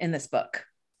corners in this book.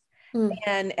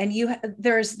 And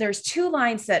there's two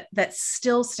lines that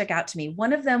still stick out to me.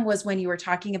 One of them was when you were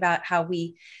talking about how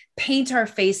we paint our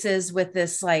faces with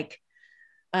this like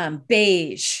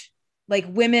beige, like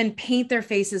women paint their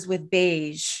faces with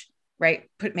beige, right?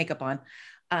 Put makeup on.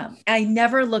 I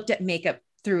never looked at makeup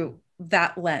through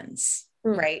that lens,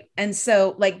 right? And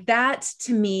so like that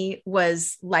to me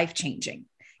was life-changing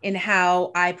in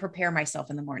how I prepare myself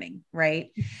in the morning,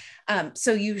 right?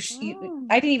 So I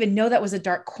didn't even know that was a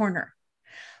dark corner.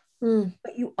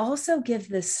 But you also give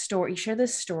this story, you share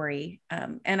this story,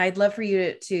 and I'd love for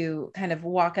you to kind of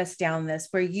walk us down this,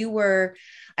 where you were,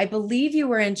 I believe you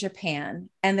were in Japan,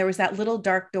 and there was that little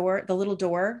dark door, the little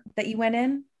door that you went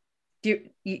in.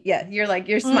 You're like,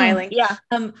 you're smiling.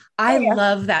 I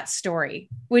love that story.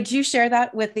 Would you share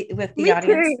that with the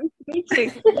audience? Me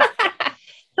too.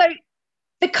 So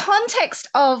the context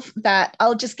of that,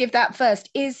 I'll just give that first,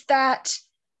 is that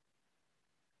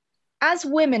as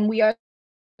women, we are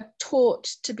taught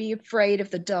to be afraid of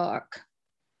the dark.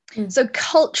 So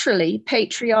culturally,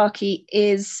 patriarchy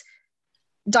is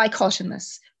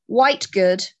dichotomous: white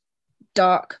good,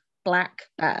 dark black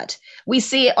bad. We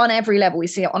see it on every level. We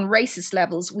see it on racist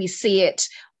levels. We see it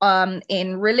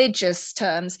in religious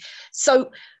terms.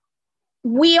 So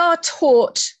we are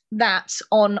taught that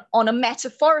on a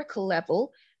metaphorical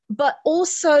level, but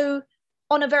also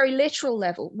on a very literal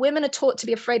level. Women are taught to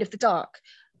be afraid of the dark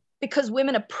because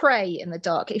women are prey in the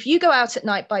dark. If you go out at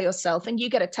night by yourself and you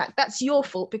get attacked, that's your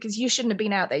fault because you shouldn't have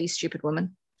been out there, you stupid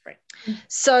woman. Right.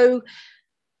 So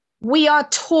we are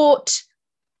taught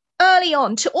early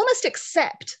on to almost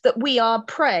accept that we are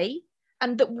prey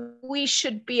and that we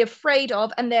should be afraid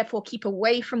of and therefore keep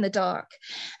away from the dark.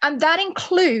 And that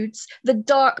includes the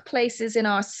dark places in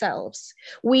ourselves.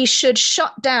 We should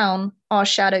shut down our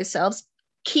shadow selves,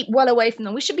 keep well away from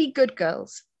them. We should be good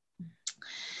girls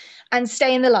and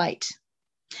stay in the light.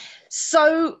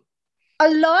 So a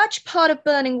large part of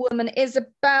Burning Woman is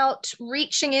about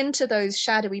reaching into those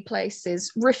shadowy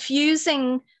places,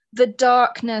 refusing the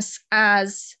darkness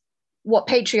as what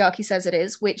patriarchy says it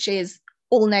is, which is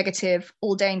all negative,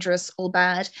 all dangerous, all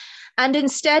bad, and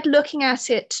instead looking at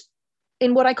it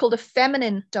in what I call the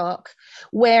feminine dark,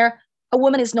 where a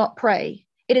woman is not prey.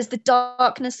 It is the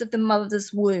darkness of the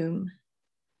mother's womb.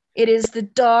 It is the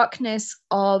darkness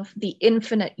of the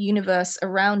infinite universe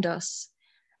around us.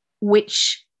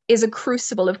 which is a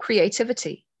crucible of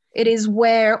creativity. It is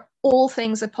where all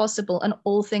things are possible and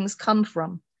all things come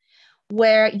from,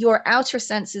 where your outer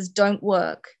senses don't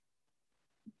work,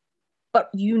 but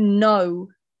you know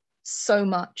so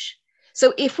much.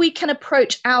 So if we can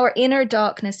approach our inner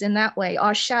darkness in that way,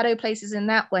 our shadow places in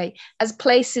that way, as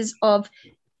places of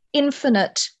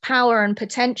infinite power and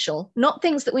potential, not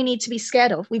things that we need to be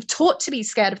scared of. We've taught to be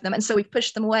scared of them, and so we've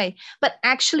pushed them away, but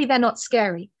actually they're not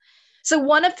scary. So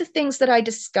one of the things that I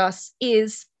discuss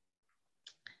is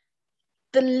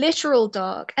the literal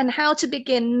dark and how to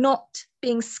begin not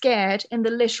being scared in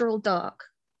the literal dark,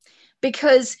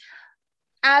 because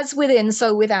as within,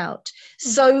 so without.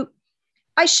 So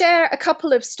I share a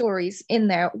couple of stories in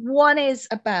there. One is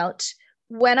about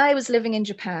when I was living in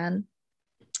Japan.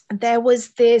 There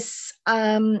was this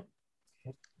very,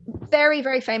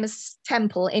 very famous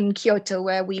temple in Kyoto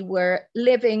where we were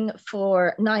living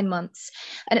for 9 months.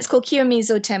 And it's called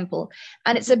Kiyomizu Temple.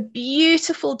 And it's a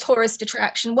beautiful tourist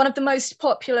attraction, one of the most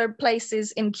popular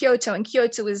places in Kyoto. And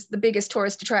Kyoto is the biggest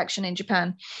tourist attraction in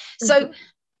Japan. So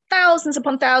thousands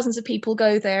upon thousands of people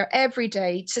go there every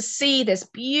day to see this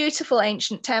beautiful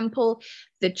ancient temple,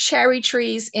 the cherry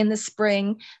trees in the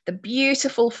spring, the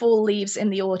beautiful fall leaves in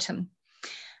the autumn.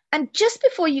 And just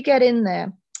before you get in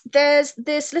there, there's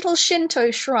this little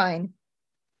Shinto shrine,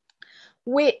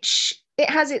 which it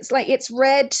has its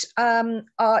red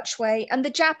archway, and the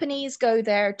Japanese go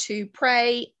there to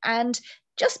pray. And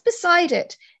just beside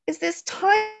it is this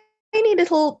tiny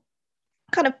little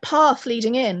kind of path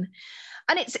leading in.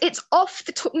 And it's off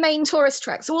the main tourist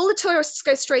track. So all the tourists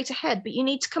go straight ahead, but you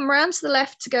need to come around to the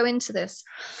left to go into this.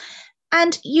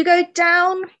 And you go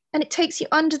down, and it takes you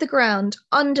under the ground,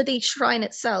 under the shrine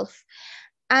itself.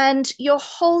 And you're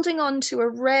holding on to a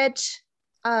red,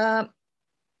 kind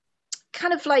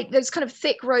of like those kind of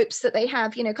thick ropes that they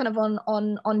have, you know, kind of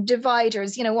on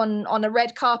dividers, you know, on a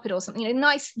red carpet or something, you know,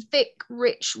 nice, thick,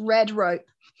 rich red rope.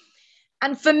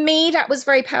 And for me, that was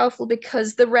very powerful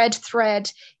because the red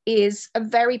thread is a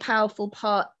very powerful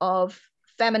part of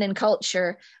feminine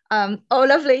culture. Oh,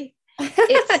 lovely.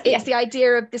 It's the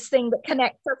idea of this thing that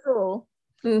connects us all.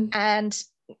 And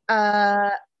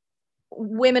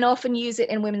women often use it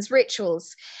in women's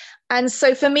rituals. And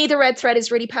so for me, the red thread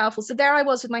is really powerful. So there I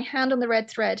was with my hand on the red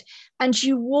thread, and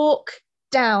you walk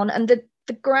down, and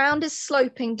the ground is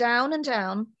sloping down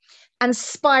and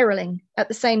spiraling at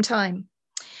the same time.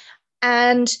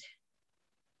 And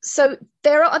so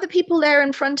there are other people there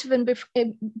in front of and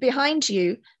behind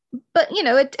you, but, you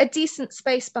know, a decent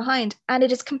space behind, and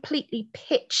it is completely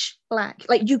pitch black.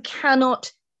 Like you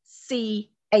cannot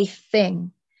see a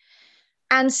thing.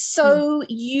 And so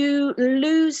you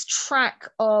lose track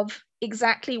of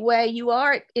exactly where you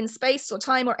are in space or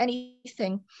time or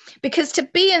anything, because to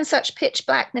be in such pitch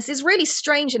blackness is really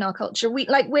strange in our culture.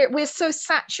 We're so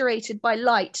saturated by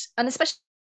light, and especially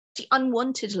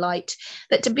unwanted light,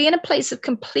 that to be in a place of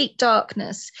complete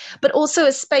darkness, but also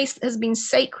a space that has been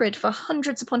sacred for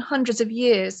hundreds upon hundreds of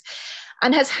years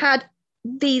and has had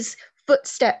these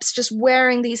footsteps just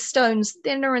wearing these stones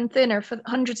thinner and thinner for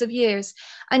hundreds of years,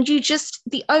 and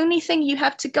the only thing you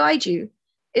have to guide you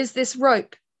is this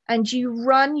rope, and you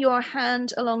run your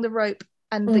hand along the rope,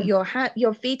 and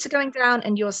your feet are going down,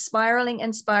 and you're spiraling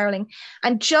and spiraling,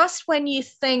 and just when you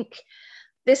think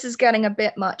this is getting a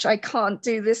bit much, I can't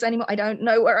do this anymore, I don't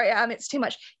know where I am, it's too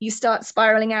much, you start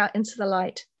spiraling out into the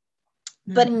light.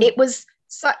 But it was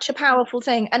such a powerful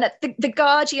thing. And the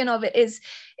guardian of it is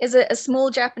a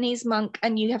small Japanese monk,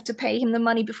 and you have to pay him the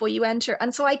money before you enter.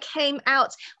 And so I came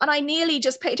out, and I nearly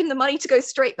just paid him the money to go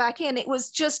straight back in. It was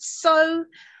just so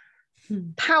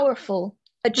powerful,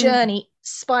 a journey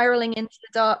spiraling into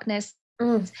the darkness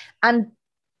and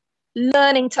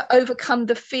learning to overcome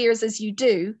the fears as you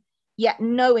do, yet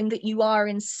knowing that you are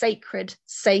in sacred,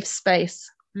 safe space.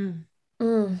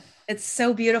 It's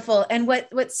so beautiful. And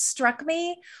what struck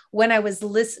me when I was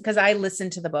because I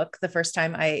listened to the book the first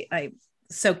time, I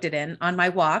soaked it in on my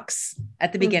walks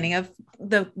at the beginning of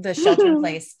the shelter in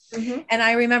place. And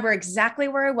I remember exactly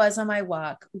where I was on my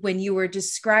walk when you were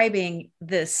describing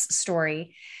this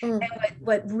story. And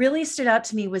what really stood out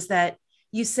to me was that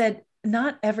you said,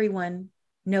 not everyone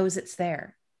knows it's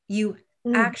there. You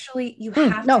have to be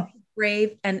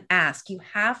brave and ask.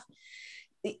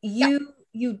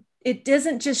 It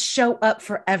doesn't just show up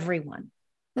for everyone.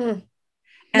 And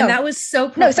that was so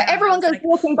profound. No, so everyone goes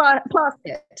walking past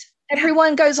it.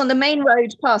 Everyone goes on the main road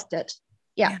past it.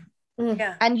 Yeah.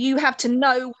 And you have to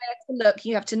know where to look.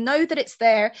 You have to know that it's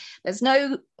there.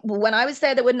 When I was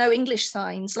there were no English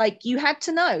signs. Like, you had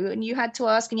to know, and you had to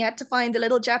ask, and you had to find the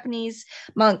little Japanese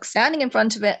monk standing in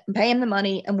front of it and pay him the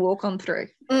money and walk on through.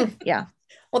 Yeah.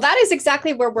 Well, that is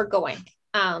exactly where we're going.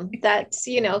 That's,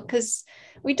 because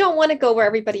we don't want to go where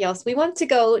everybody else. We want to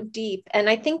go deep. And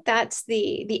I think that's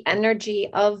the energy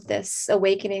of this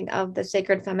awakening of the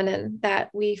sacred feminine that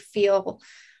we feel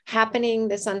happening,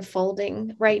 this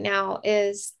unfolding right now,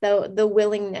 is the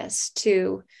willingness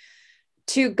to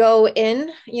go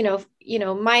in,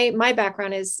 my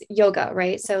background is yoga,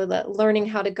 right? So the learning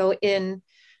how to go in,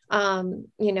 but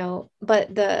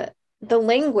the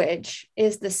language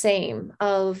is the same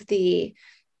of the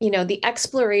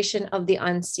exploration of the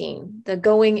unseen, the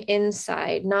going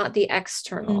inside, not the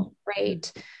external,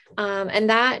 right? And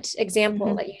that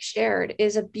example that you shared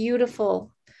is a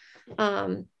beautiful,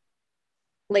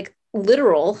 like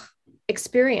literal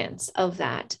experience of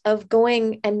that, of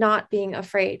going and not being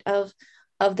afraid of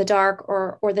the dark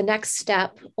or the next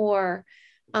step, or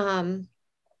and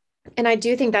I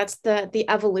do think that's the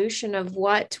evolution of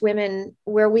what women,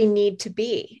 where we need to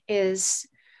be, is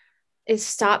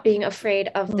stop being afraid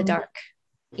of the dark.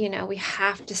 We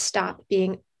have to stop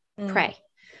being prey.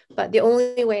 But the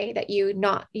only way that the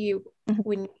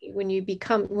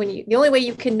only way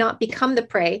you cannot become the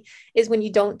prey is when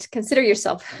you don't consider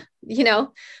yourself,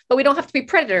 but we don't have to be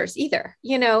predators either.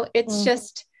 It's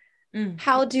just,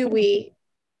 how do we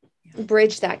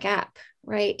bridge that gap,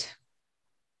 right?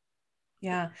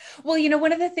 Yeah. Well,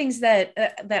 one of the things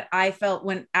that I felt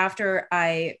after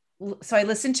I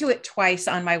listened to it twice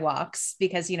on my walks,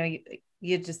 because,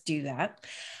 you just do that,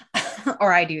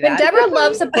 or I do that. When Deborah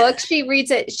loves a book, she reads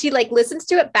it. She listens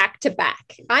to it back to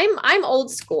back. I'm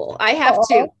old school. I have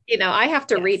to, I have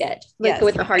to read it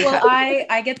with the hard copy.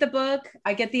 I get the book,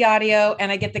 I get the audio,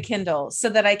 and I get the Kindle so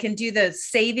that I can do the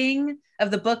saving of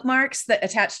the bookmarks that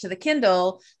attach to the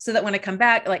Kindle, so that when I come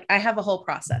back, I have a whole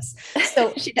process.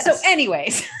 So,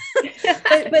 anyways,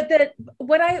 but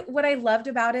what I loved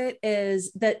about it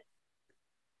is that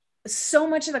so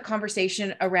much of the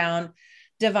conversation around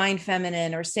divine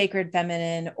feminine or sacred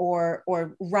feminine or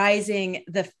rising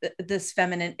this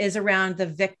feminine is around the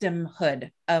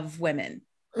victimhood of women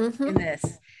in this.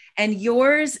 And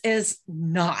yours is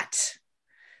not.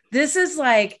 This is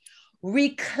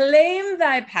reclaim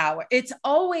thy power. It's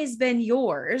always been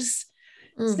yours.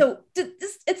 So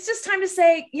it's just time to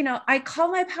say, I call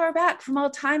my power back from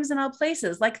all times and all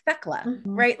places, like Thecla,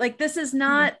 right? This is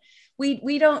not,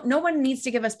 we don't, no one needs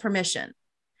to give us permission.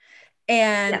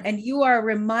 And you are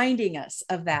reminding us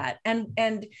of that. And,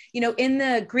 in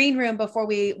the green room, before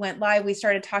we went live, we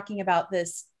started talking about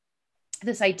this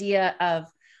idea of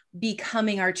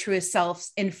becoming our truest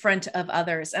selves in front of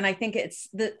others. And I think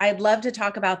I'd love to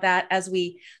talk about that as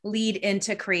we lead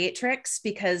into Creatrix,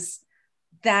 because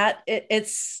that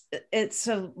it's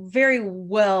a very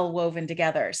well woven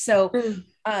together. So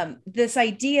this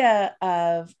idea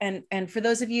of, and for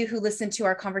those of you who listened to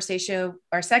our conversation,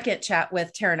 our second chat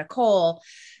with Tara Nicole,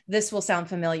 this will sound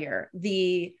familiar.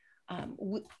 We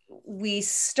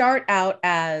start out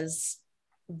as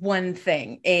one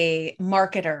thing: a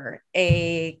marketer,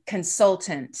 a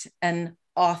consultant, an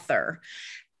author.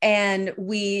 And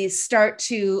we start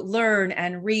to learn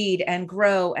and read and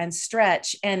grow and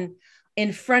stretch. And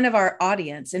in front of our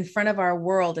audience, in front of our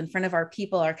world, in front of our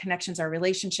people, our connections, our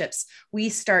relationships, we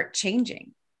start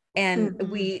changing. And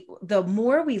the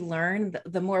more we learn,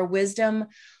 the more wisdom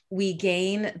we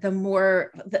gain,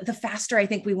 the faster I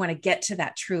think we want to get to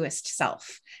that truest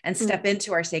self and step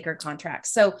into our sacred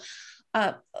contracts. So,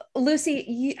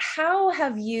 Lucy, how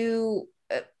have you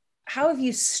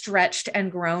stretched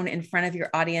and grown in front of your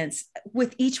audience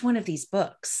with each one of these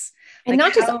books? And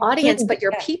not just the audience, but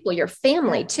your people, your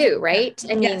family too, right?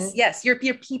 I mean, yes, your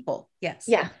people. Yes.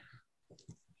 Yeah.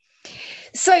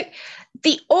 So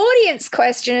the audience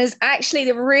question is actually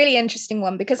the really interesting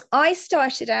one, because I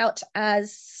started out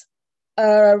as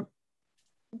a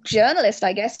journalist,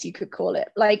 I guess you could call it,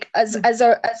 as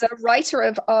a writer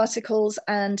of articles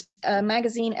and a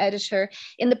magazine editor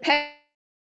in the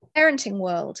parenting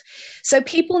world. So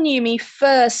people knew me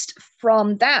first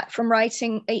from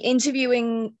writing,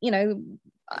 interviewing,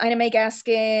 Ina May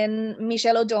Gaskin,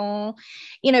 Michelle Audin,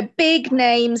 big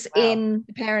names in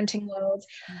the parenting world.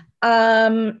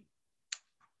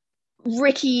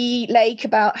 Ricki Lake,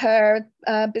 about her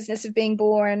Business of Being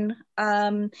Born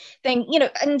thing,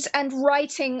 and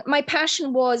writing. My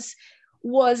passion was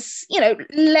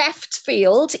left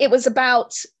field. It was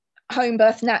about home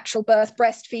birth, natural birth,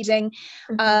 breastfeeding,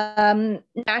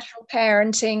 natural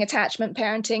parenting, attachment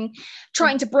parenting,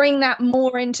 trying to bring that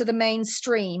more into the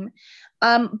mainstream.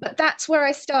 But that's where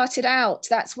I started out.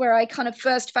 That's where I kind of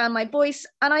first found my voice.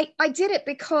 And I did it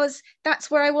because that's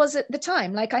where I was at the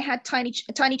time. Like I had tiny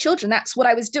children. That's what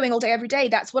I was doing all day, every day.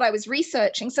 That's what I was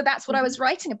researching. So that's what I was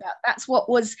writing about. That's what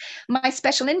was my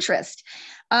special interest.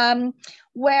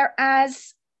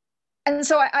 Whereas, and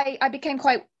so I became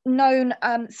quite known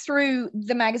through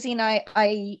the magazine.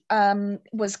 I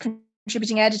was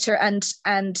contributing editor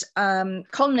and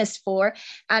columnist for,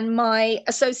 and my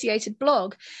associated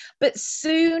blog. But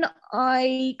soon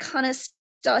I kind of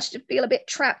started to feel a bit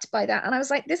trapped by that. And I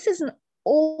was like, this isn't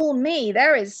all me.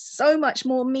 There is so much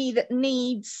more me that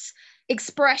needs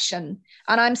expression.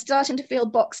 And I'm starting to feel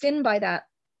boxed in by that.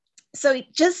 So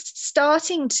just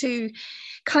starting to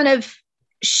kind of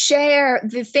share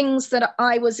the things that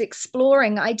I was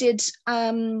exploring. I did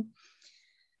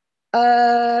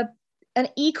an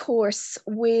e-course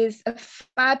with a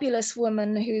fabulous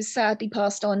woman who's sadly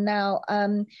passed on now,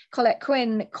 Colette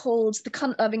Quinn, called The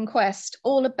Cunt Loving Quest,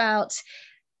 all about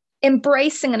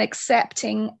embracing and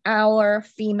accepting our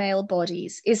female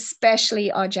bodies,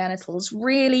 especially our genitals,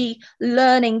 really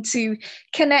learning to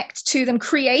connect to them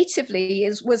creatively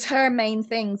was her main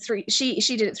thing. She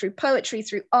did it through poetry,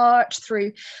 through art,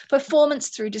 through performance,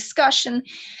 through discussion,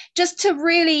 just to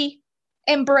really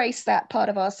embrace that part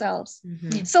of ourselves.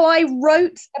 So I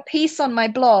wrote a piece on my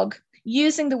blog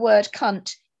using the word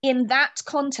cunt in that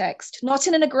context, not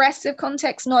in an aggressive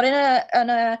context, not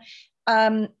in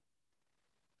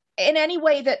in any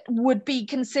way that would be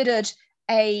considered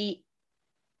a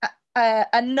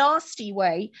nasty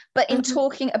way, but in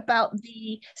talking about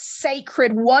the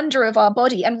sacred wonder of our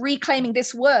body and reclaiming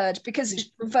this word,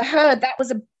 because for her that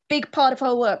was a big part of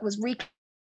her work, was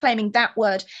reclaiming that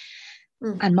word.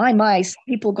 And my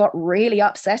people got really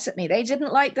upset at me. They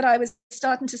didn't like that I was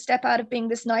starting to step out of being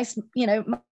this nice,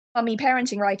 mummy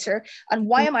parenting writer. And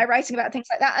why am I writing about things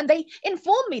like that? And they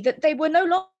informed me that they were no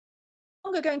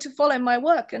longer going to follow my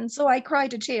work. And so I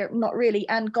cried a tear, not really,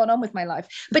 and got on with my life.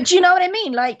 But do you know what I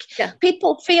mean? Like,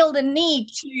 people feel the need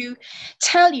to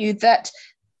tell you that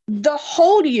the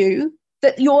whole you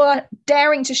that you're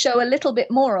daring to show a little bit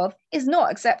more of is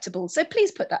not acceptable. So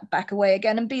please put that back away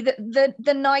again and be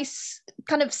the nice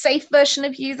kind of safe version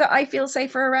of you that I feel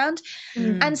safer around.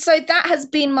 And so that has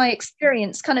been my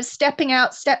experience, kind of stepping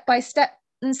out step by step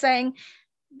and saying,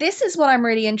 this is what I'm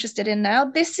really interested in now.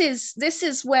 This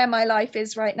is where my life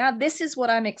is right now. This is what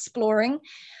I'm exploring,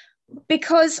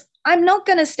 because I'm not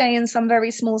going to stay in some very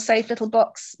small, safe little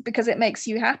box because it makes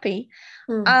you happy.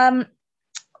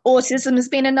 Autism has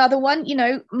been another one.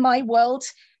 My world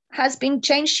has been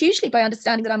changed hugely by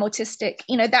understanding that I'm autistic.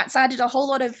 That's added a whole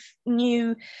lot of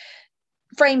new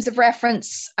frames of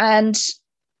reference and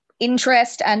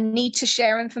interest and need to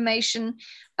share information.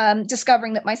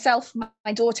 Discovering that myself,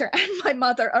 my daughter, and my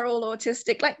mother are all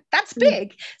autistic, like that's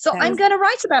big. So I'm going to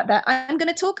write about that. I'm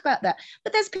going to talk about that.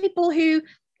 But there's people who,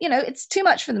 it's too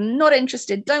much for them, not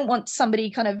interested, don't want somebody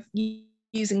kind of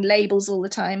using labels all the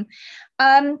time.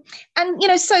 And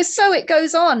so it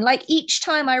goes on. Like each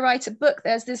time I write a book,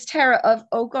 there's this terror of,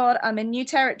 oh God, I'm in new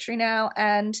territory now,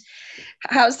 and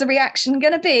how's the reaction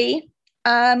going to be?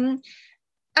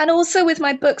 And also with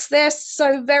my books, they're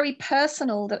so very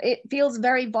personal that it feels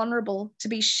very vulnerable to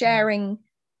be sharing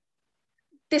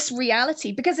this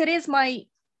reality, because it is my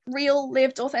real,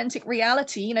 lived, authentic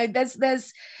reality.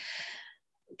 There's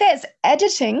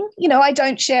editing. I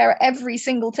don't share every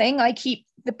single thing. I keep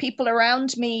the people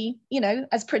around me,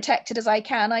 as protected as I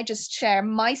can. I just share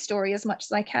my story as much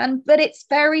as I can, but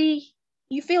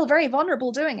you feel very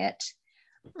vulnerable doing it,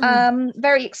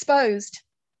 very exposed,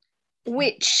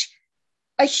 which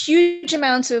a huge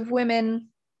amount of women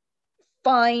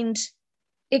find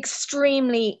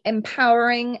extremely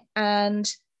empowering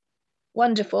and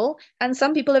wonderful, and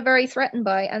some people are very threatened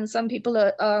by, and some people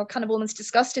are kind of almost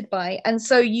disgusted by, and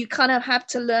so you kind of have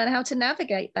to learn how to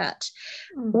navigate that,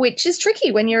 which is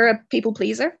tricky when you're a people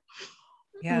pleaser.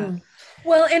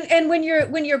 Well, and when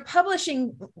you're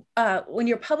publishing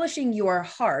your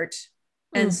heart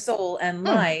and soul and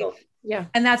life,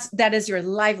 and that is your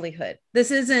livelihood.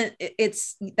 This isn't,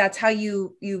 that's how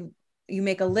you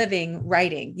make a living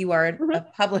writing. You are a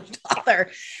published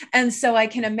author. And so I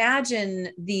can imagine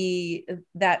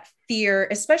that fear,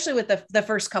 especially with the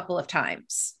first couple of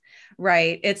times,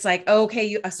 right? It's like,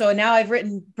 okay, so now I've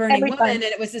written Burning Woman and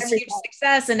it was this huge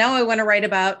success. And now I want to write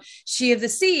about She of the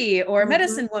Sea or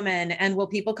Medicine Woman. And will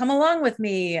people come along with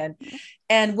me? And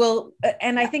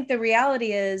I think the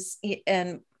reality is,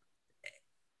 and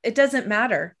it doesn't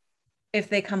matter if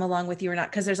they come along with you or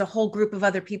not, because there's a whole group of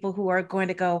other people who are going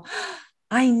to go,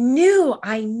 I knew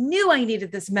I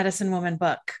needed this Medicine Woman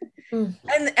book.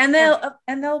 And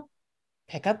they'll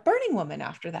pick up Burning Woman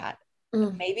after that.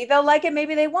 Maybe they'll like it,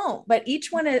 maybe they won't. But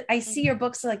each one, I see your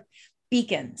books like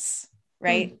beacons,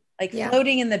 right? Like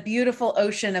floating in the beautiful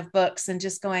ocean of books and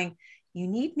just going, you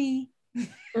need me.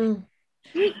 Well,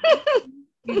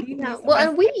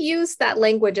 and we use that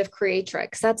language of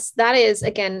creatrix. That is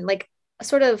again like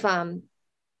sort of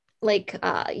like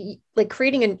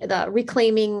creating the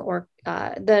reclaiming or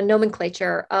the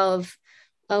nomenclature of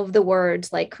the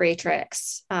words like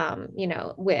creatrix,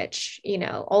 witch,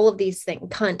 all of these things,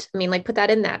 cunt. I mean, like put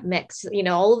that in that mix,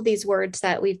 all of these words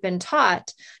that we've been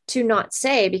taught to not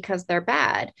say because they're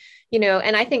bad,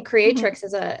 and I think creatrix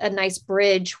is a nice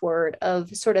bridge word of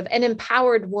sort of an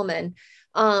empowered woman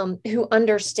who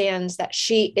understands that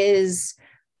she is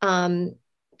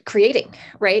creating,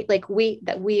 right? Like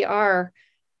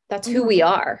that's who we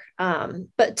are.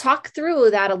 But talk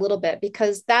through that a little bit,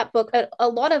 because that book, a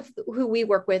lot of who we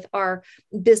work with are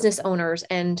business owners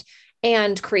and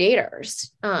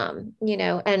creators, and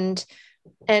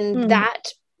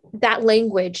that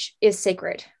language is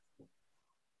sacred.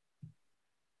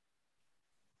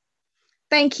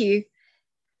 Thank you.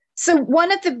 So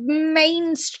one of the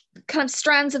main kind of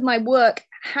strands of my work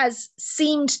has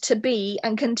seemed to be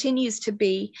and continues to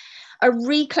be a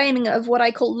reclaiming of what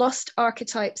I call lost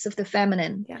archetypes of the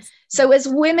feminine. Yes. So as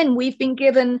women, we've been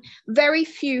given very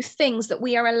few things that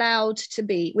we are allowed to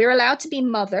be. We're allowed to be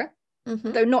mother,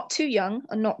 though not too young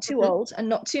and not too old and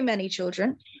not too many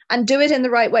children, and do it in the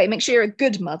right way. Make sure you're a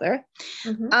good mother.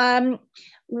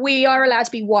 We are allowed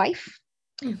to be wife.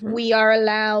 We are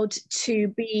allowed to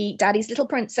be daddy's little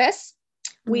princess.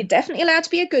 We're definitely allowed to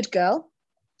be a good girl.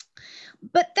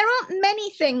 But there aren't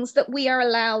many things that we are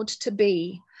allowed to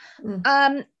be.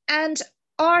 And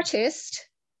artist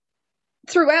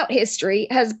throughout history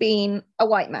has been a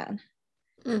white man,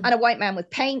 and a white man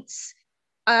with paints,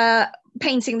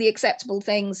 painting the acceptable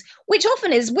things, which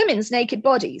often is women's naked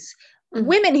bodies.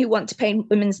 Women who want to paint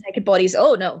women's naked bodies,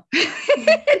 oh no. Do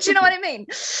you know what I mean?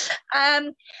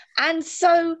 And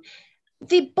so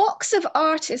the box of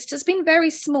artist has been very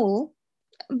small,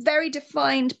 very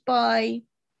defined by,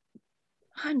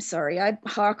 I'm sorry, I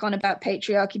hark on about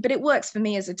patriarchy, but it works for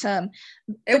me as a term.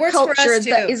 It works for us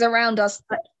too. That is around us,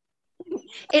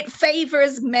 it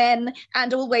favors men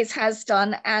and always has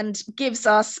done, and gives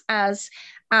us as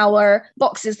our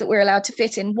boxes that we're allowed to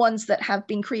fit in, ones that have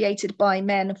been created by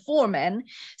men for men.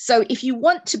 So if you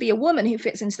want to be a woman who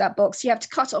fits into that box, you have to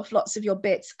cut off lots of your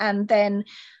bits and then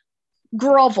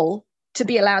grovel to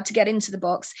be allowed to get into the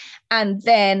box, and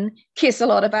then kiss a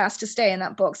lot of ass to stay in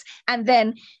that box, and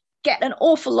then get an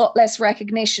awful lot less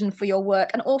recognition for your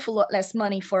work, an awful lot less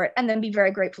money for it, and then be very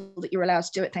grateful that you're allowed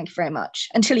to do it. Thank you very much.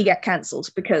 Until you get cancelled,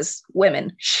 because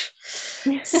women.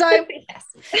 So,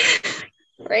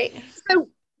 right. So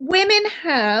women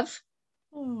have,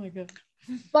 oh my God,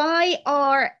 by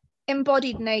our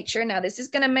embodied nature, now this is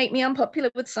going to make me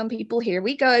unpopular with some people, here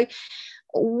we go,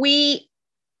 we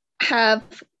have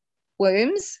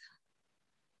wombs.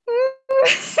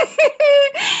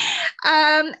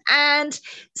 And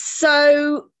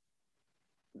so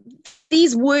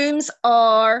these wombs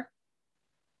are,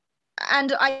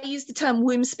 and I use the term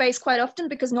womb space quite often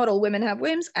because not all women have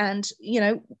wombs, and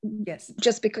yes,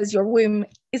 just because your womb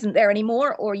isn't there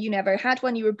anymore or you never had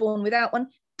one, you were born without one,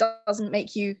 doesn't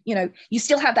make you, you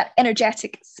still have that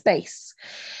energetic space.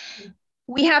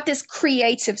 We have this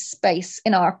creative space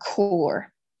in our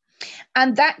core,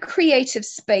 and that creative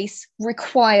space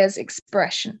requires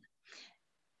expression.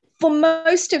 For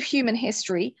most of human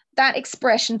history, that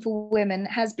expression for women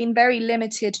has been very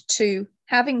limited to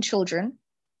having children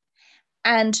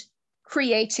and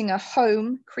creating a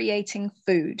home, creating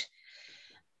food.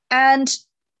 And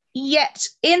yet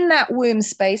in that womb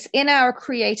space, in our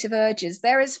creative urges,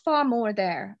 there is far more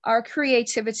there. Our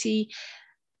creativity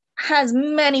has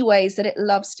many ways that it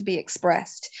loves to be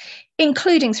expressed,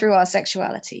 including through our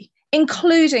sexuality,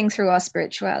 including through our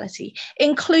spirituality,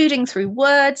 including through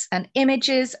words and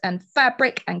images and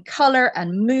fabric and color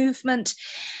and movement.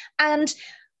 And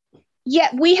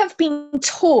yet we have been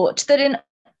taught that in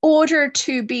order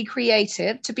to be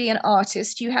creative, to be an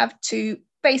artist, you have to,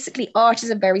 basically art is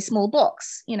a very small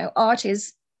box. Art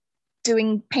is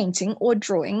doing painting or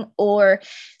drawing or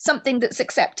something that's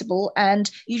acceptable, and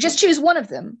you just choose one of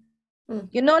them.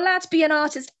 You're not allowed to be an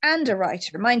artist and a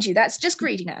writer. Mind you, that's just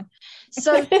greedy now.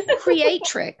 So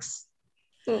creatrix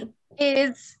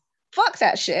is, fuck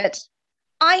that shit.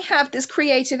 I have this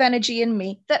creative energy in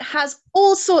me that has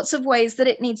all sorts of ways that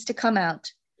it needs to come out.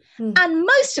 And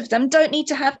most of them don't need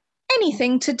to have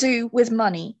anything to do with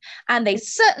money. And they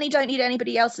certainly don't need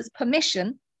anybody else's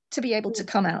permission to be able to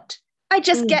come out. I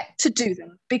just get to do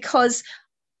them because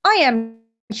I am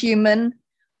human.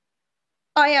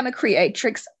 I am a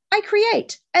creatrix. I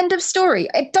create. End of story.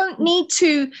 I don't need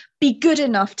to be good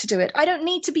enough to do it. I don't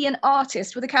need to be an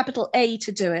artist with a capital A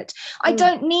to do it. I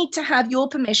don't need to have your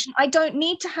permission. I don't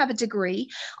need to have a degree.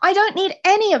 I don't need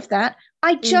any of that.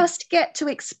 I just get to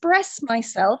express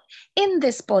myself in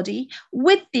this body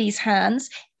with these hands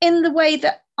in the way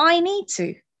that I need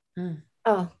to.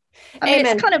 Oh, I mean,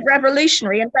 it's kind of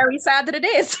revolutionary and very sad that it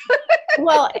is.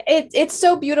 Well, it's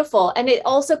so beautiful. And it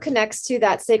also connects to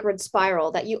that sacred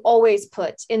spiral that you always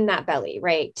put in that belly,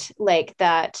 right? Like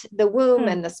that, the womb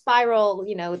and the spiral,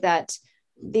 you know, that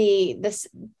the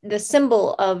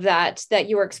symbol of that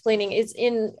you were explaining is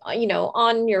in, you know,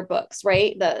 on your books,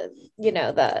 right? The, you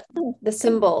know, the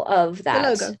symbol of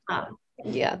that. The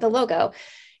logo. The logo.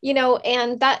 You know,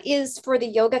 and that is for the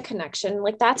yoga connection,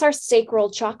 like that's our sacral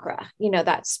chakra, you know,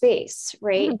 that space,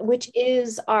 right? Which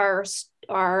is our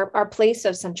place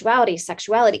of sensuality,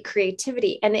 sexuality,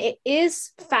 creativity. And it is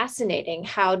fascinating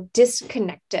how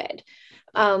disconnected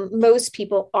most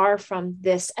people are from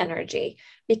this energy,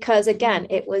 because again,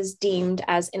 it was deemed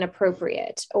as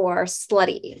inappropriate or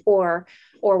slutty or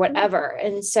whatever.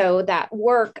 And so that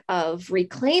work of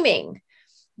reclaiming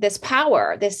this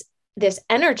power, this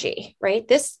energy, right?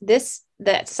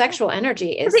 That sexual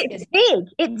energy is big.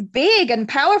 It's big and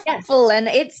powerful, and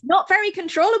it's not very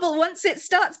controllable once it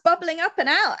starts bubbling up and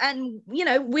out. And, you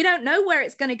know, we don't know where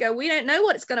it's going to go. We don't know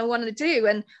what it's going to want to do.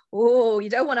 And, you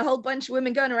don't want a whole bunch of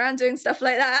women going around doing stuff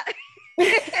like that.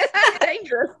 That's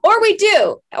dangerous. Or we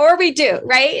do,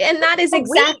 right? And that is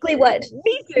exactly what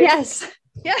we do. Yes.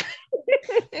 Yeah.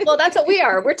 Well, that's what we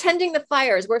are. We're tending the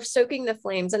fires. We're stoking the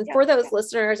flames. And for those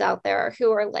listeners out there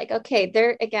who are like, okay,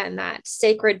 there again, that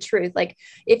sacred truth, like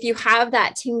if you have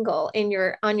that tingle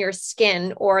on your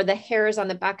skin or the hairs on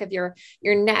the back of your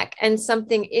neck, and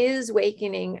something is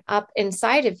waking up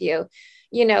inside of you,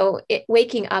 you know, it's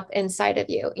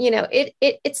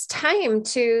time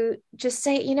to just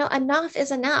say, you know, enough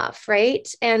is enough, right?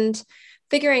 And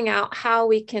figuring out how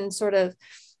we can sort of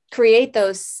create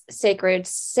those sacred,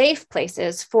 safe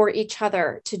places for each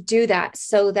other to do that,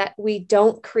 so that we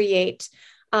don't create,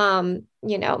 you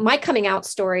know, my coming out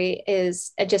story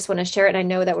is, I just want to share it. And I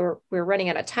know that we're running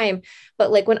out of time,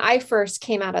 but like when I first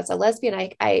came out as a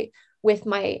lesbian, I with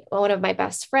one of my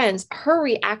best friends, her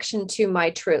reaction to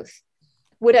my truth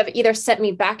would have either sent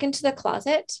me back into the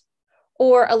closet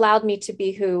or allowed me to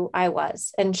be who I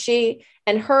was. And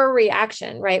her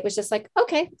reaction, right, was just like,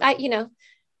 okay,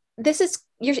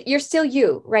 you're still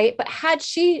you, right? But had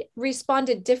she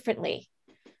responded differently,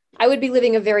 I would be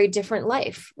living a very different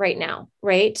life right now,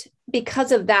 right?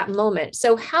 Because of that moment.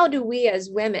 So how do we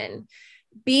as women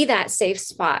be that safe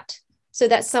spot so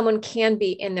that someone can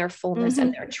be in their fullness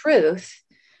and their truth,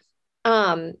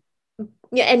 and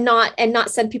not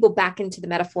send people back into the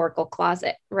metaphorical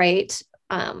closet, right?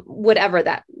 Whatever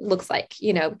that looks like,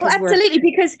 you know. Well, absolutely,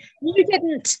 because you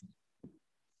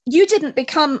didn't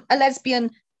become a lesbian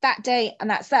that day and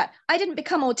that's that. I didn't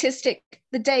become autistic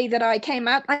the day that I came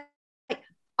out.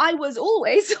 I was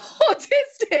always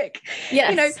autistic. Yes.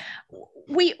 You know,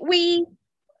 we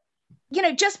you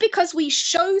know, just because we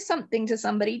show something to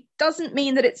somebody doesn't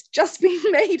mean that it's just been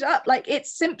made up. Like,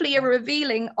 it's simply a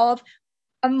revealing of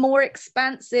a more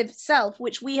expansive self,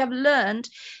 which we have learned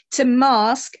to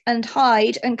mask and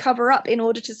hide and cover up in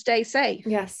order to stay safe.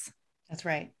 Yes, that's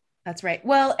right. That's right.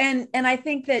 Well, and I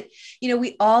think that, you know,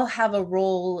 we all have a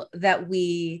role that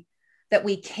we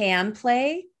can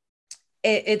play.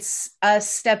 It's us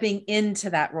stepping into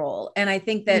that role. And I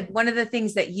think that one of the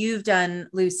things that you've done,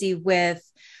 Lucy, with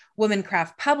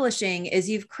Womancraft Publishing is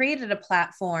you've created a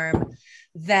platform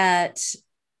that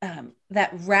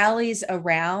rallies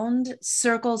around,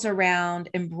 circles around,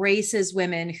 embraces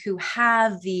women who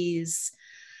have these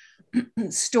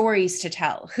stories to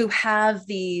tell, who have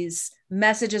these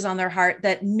messages on their heart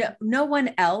that no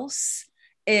one else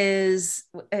is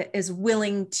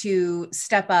willing to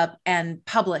step up and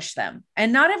publish them.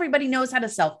 And not everybody knows how to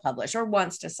self-publish or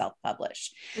wants to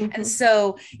self-publish. And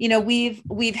so, you know,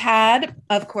 we've had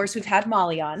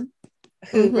Molly on,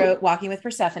 who wrote Walking with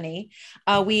Persephone.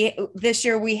 This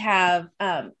year we have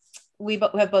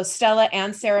both Stella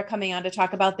and Sarah coming on to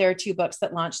talk about their 2 books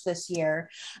that launched this year.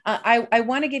 I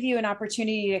want to give you an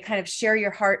opportunity to kind of share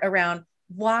your heart around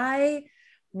why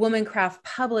Womancraft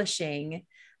Publishing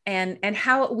and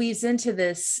how it weaves into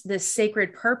this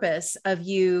sacred purpose of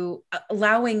you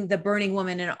allowing the burning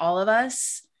woman in all of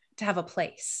us to have a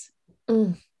place.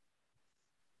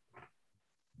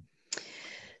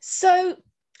 So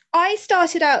I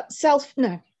started out I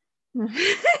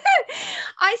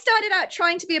started out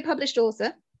trying to be a published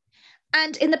author,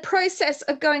 and in the process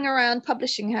of going around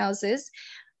publishing houses,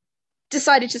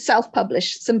 decided to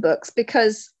self-publish some books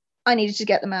because I needed to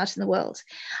get them out in the world.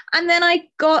 And then I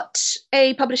got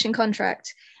a publishing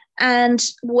contract and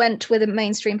went with a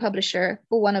mainstream publisher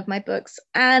for one of my books,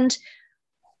 and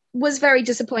was very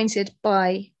disappointed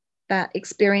by that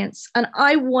experience. And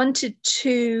I wanted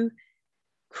to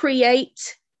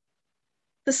create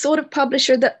the sort of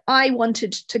publisher that I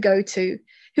wanted to go to,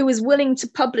 who was willing to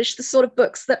publish the sort of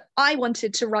books that I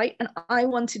wanted to write and I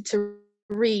wanted to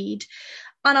read.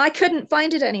 And I couldn't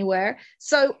find it anywhere.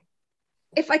 So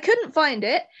if I couldn't find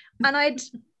it, and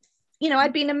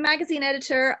I'd been a magazine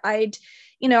editor, I'd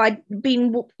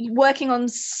been working on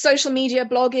social media,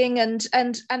 blogging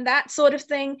and that sort of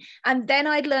thing. And then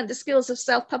I'd learned the skills of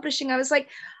self-publishing. I was like,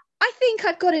 I think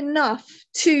I've got enough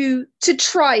to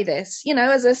try this,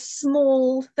 as a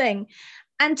small thing,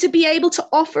 and to be able to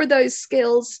offer those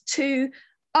skills to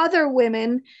other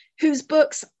women whose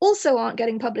books also aren't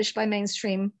getting published by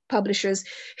mainstream publishers,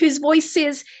 whose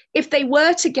voices, if they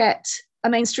were to get a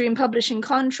mainstream publishing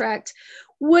contract,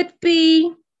 would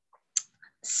be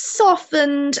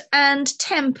softened and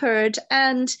tempered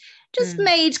and just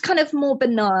made kind of more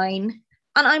benign.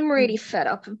 And I'm really fed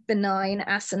up of benign,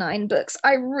 asinine books.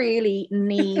 I really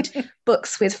need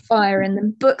books with fire in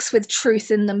them, books with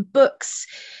truth in them, books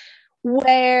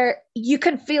where you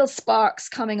can feel sparks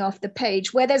coming off the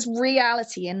page, where there's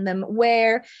reality in them,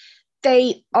 where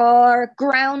they are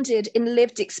grounded in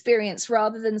lived experience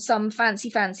rather than some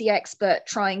fancy expert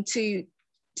trying to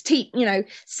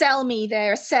sell me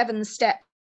their 7 steps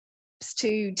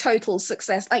to total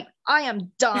success. Like, I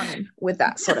am done with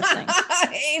that sort of thing.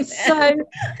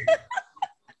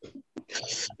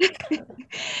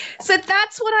 So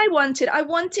that's what I wanted. I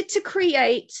wanted to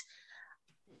create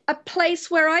a place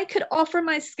where I could offer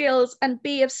my skills and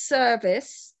be of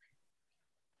service,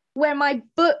 where my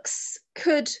books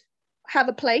could have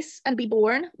a place and be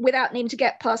born without needing to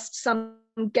get past some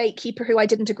gatekeeper who I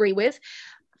didn't agree with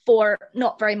for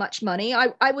not very much money.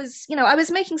 I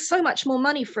was making so much more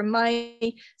money from my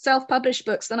self-published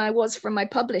books than I was from my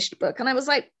published book. And I was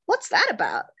like, what's that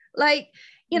about? Like,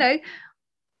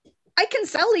 I can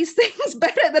sell these things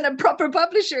better than a proper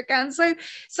publisher can. So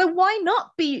why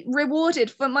not be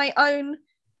rewarded for my own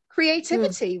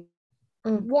creativity?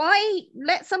 Why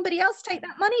let somebody else take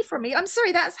that money from me? I'm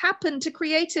sorry, that's happened to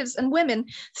creatives and women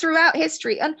throughout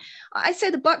history. And I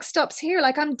say the buck stops here.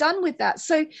 Like, I'm done with that.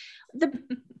 So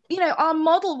our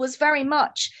model was very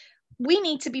much, we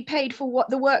need to be paid for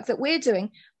the work that we're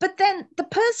doing. But then the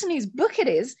person whose book it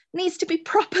is needs to be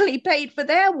properly paid for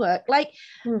their work. Like,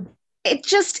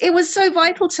 it was so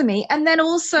vital to me. And then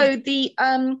also the,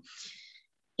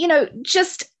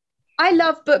 I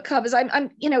love book covers.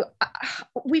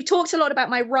 We've talked a lot about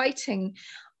my writing.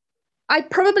 I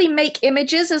probably make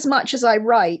images as much as I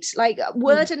write. Like,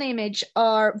 word and image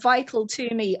are vital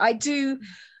to me. I do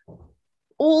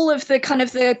all of the kind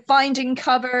of the binding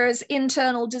covers,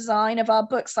 internal design of our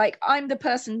books. Like, I'm the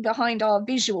person behind our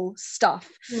visual stuff.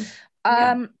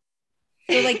 So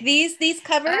like these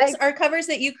covers are covers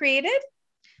that you created?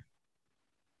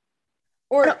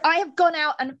 Or I have gone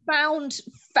out and found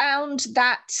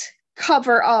that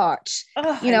cover art,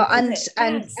 and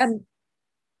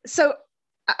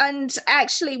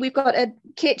actually we've got a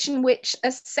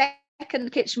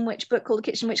second Kitchen Witch book called The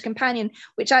Kitchen Witch Companion,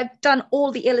 which I've done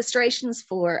all the illustrations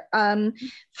for.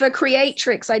 For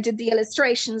Creatrix, I did the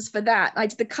illustrations for that. I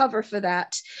did the cover for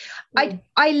that. I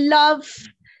love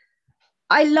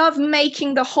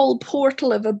making the whole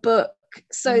portal of a book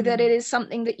so that it is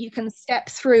something that you can step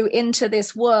through into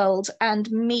this world and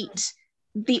meet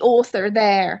the author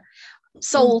there,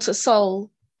 soul to soul.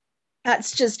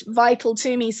 That's just vital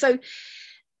to me. So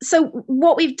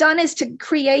what we've done is to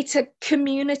create a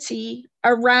community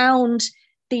around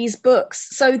these books,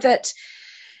 so that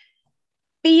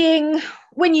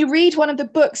when you read one of the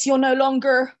books, you're no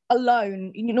longer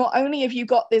alone. Not only have you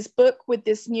got this book with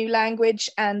this new language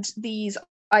and these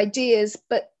ideas,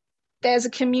 but there's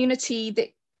a community that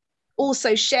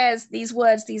also shares these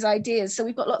words, these ideas. So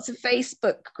we've got lots of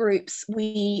Facebook groups.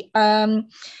 We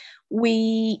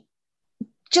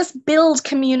just build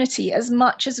community as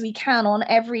much as we can on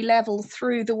every level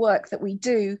through the work that we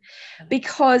do,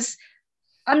 because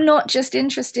I'm not just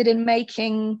interested in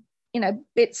making,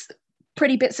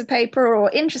 pretty bits of paper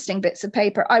or interesting bits of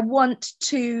paper. I want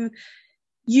to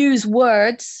use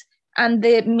words and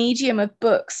the medium of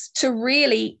books to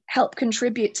really help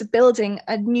contribute to building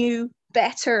a new,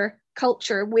 better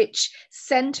culture which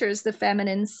centers the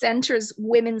feminine, centers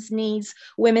women's needs,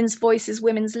 women's voices,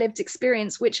 women's lived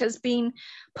experience, which has been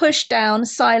pushed down,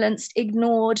 silenced,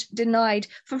 ignored, denied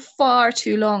for far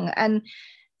too long. And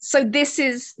so this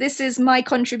is my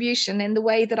contribution in the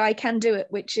way that I can do it,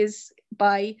 which is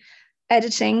by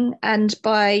editing and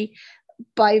by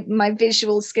my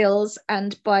visual skills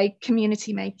and by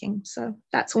community making. So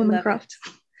that's Womancraft.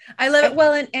 I love it.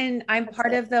 Well, and I'm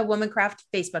part of the Womancraft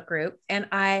Facebook group, and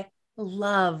I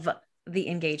love the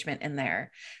engagement in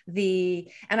there.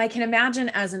 And I can imagine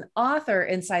as an author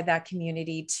inside that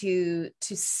community to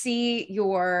see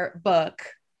your book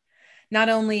not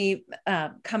only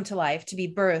come to life, to be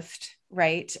birthed,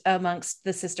 right, amongst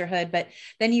the sisterhood, but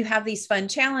then you have these fun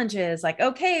challenges like,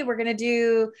 okay, we're going to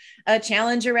do a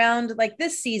challenge around like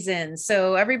this season.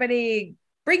 So everybody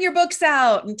bring your books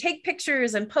out and take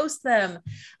pictures and post them.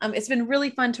 It's been really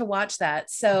fun to watch that.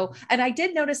 So, and I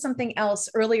did notice something else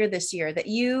earlier this year that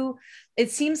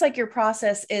it seems like your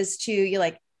process is you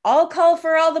like, I'll call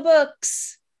for all the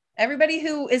books. Everybody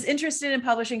who is interested in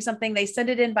publishing something, they send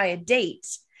it in by a date,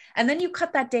 and then you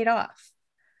cut that date off.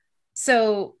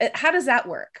 So how does that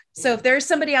work? So if there's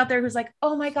somebody out there who's like,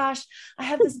 oh my gosh, I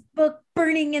have this book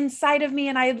burning inside of me,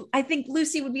 and I think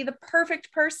Lucy would be the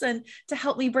perfect person to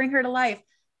help me bring her to life.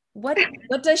 What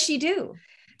does she do?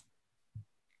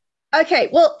 Okay,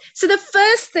 well, so the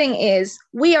first thing is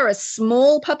we are a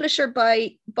small publisher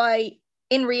by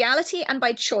in reality and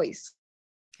by choice.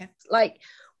 Okay. Like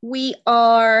we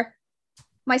are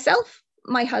myself,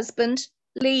 my husband,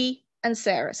 Lee, and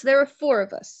Sarah. So there are 4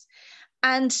 of us,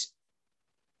 and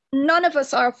none of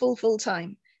us are full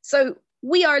time. So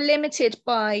we are limited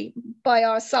by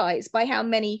our size, by how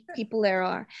many people there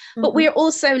are. Mm-hmm. But we're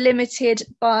also limited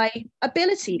by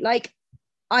ability. Like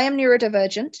I am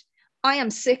neurodivergent. I am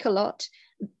sick a lot.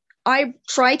 I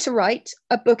try to write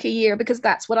a book a year because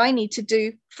that's what I need to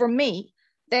do for me.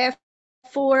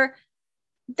 Therefore,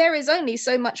 there is only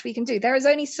so much we can do. There is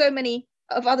only so many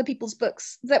of other people's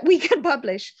books that we can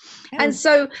publish. Yeah. And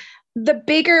so the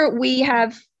bigger we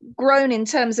have grown in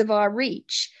terms of our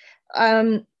reach,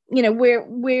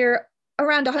 we're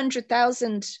around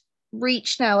 100,000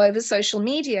 reach now over social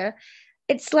media.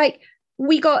 It's like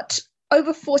we got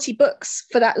over 40 books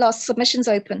for that last submissions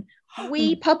open.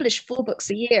 We publish 4 books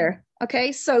a year.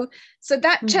 Okay, so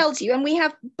that tells you, and we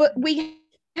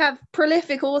have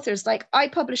prolific authors. Like I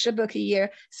publish a book a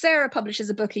year, Sarah publishes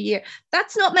a book a year.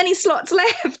 That's not many slots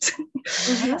left.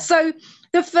 Mm-hmm. So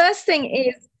the first thing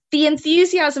is the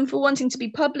enthusiasm for wanting to be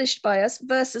published by us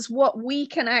versus what we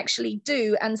can actually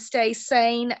do and stay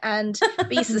sane and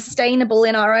be sustainable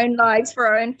in our own lives for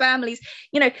our own families,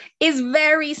 is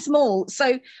very small.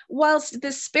 So whilst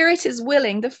the spirit is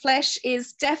willing, the flesh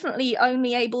is definitely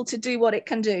only able to do what it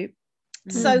can do.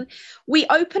 Mm-hmm. So we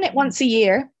open it once a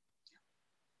year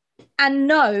and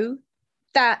know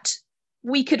that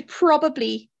we could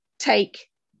probably take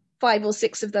 5 or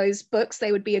 6 of those books.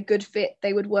 They would be a good fit.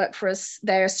 They would work for us.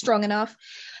 They're strong enough.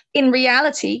 In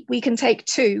reality, we can take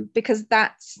 2 because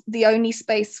that's the only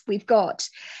space we've got.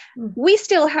 We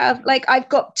still have, like, I've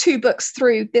got 2 books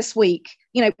through this week.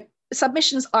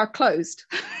 Submissions are closed.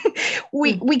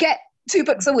 We get 2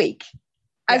 books a week,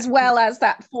 as well as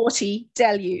that 40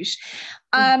 deluge.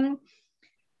 And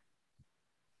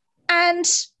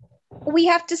we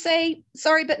have to say,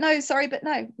 sorry, but no.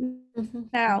 Mm-hmm.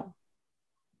 Now,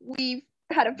 we've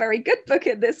had a very good book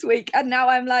in this week, and now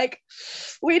I'm like,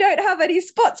 we don't have any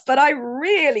spots, but I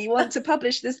really want to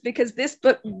publish this because this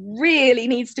book really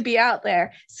needs to be out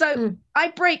there. So I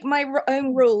break my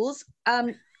own rules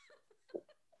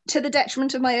to the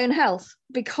detriment of my own health,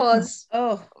 because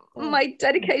my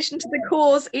dedication to the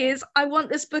cause is I want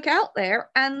this book out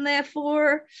there, and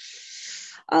therefore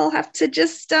I'll have to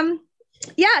just so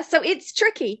it's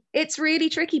tricky. It's really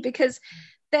tricky because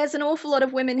there's an awful lot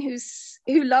of women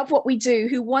who love what we do,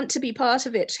 who want to be part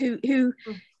of it, who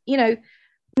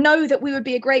know that we would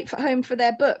be a great home for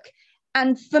their book.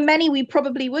 And for many, we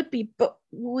probably would be, but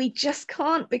we just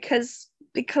can't because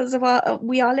of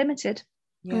we are limited.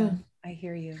 Yeah, I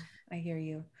hear you.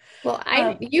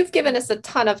 Well, you've given us a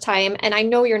ton of time, and I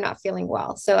know you're not feeling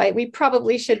well, so we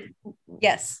probably should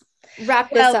wrap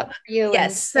this up for you.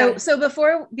 Yes. So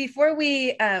before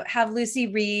we have Lucy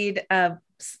read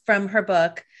from her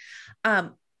book,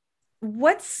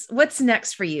 what's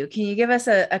next for you? Can you give us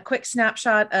a quick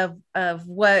snapshot of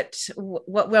what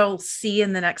we'll see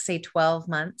in the next, say, 12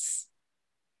 months?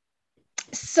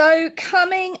 So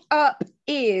coming up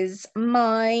is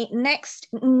my next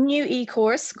new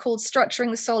e-course called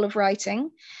Structuring the Soul of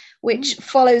Writing, which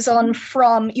follows on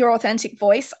from Your Authentic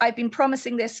Voice. I've been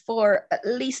promising this for at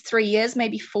least 3 years,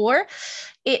 maybe 4.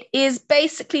 It is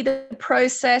basically the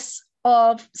process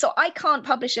so I can't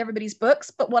publish everybody's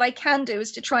books, but what I can do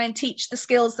is to try and teach the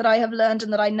skills that I have learned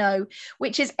and that I know,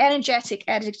 which is energetic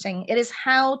editing. It is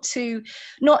how to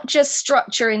not just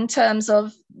structure in terms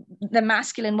of the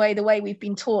masculine way, the way we've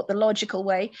been taught, the logical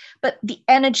way, but the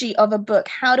energy of a book.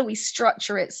 How do we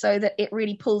structure it so that it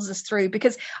really pulls us through?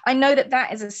 Because I know that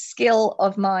that is a skill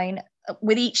of mine.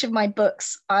 With each of my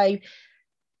books,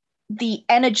 the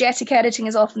energetic editing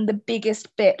is often the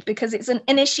biggest bit, because it's an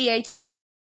initiatory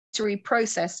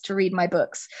process to read my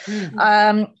books.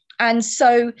 And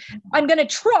so I'm going to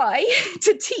try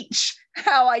to teach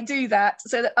how I do that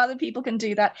so that other people can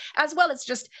do that, as well as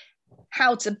just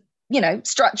how to,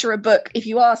 structure a book if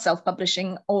you are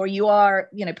self-publishing or you are,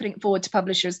 putting it forward to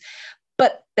publishers.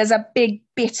 But there's a big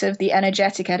bit of the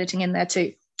energetic editing in there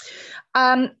too.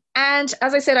 And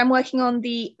as I said, I'm working on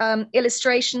the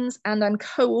illustrations, and I'm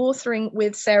co-authoring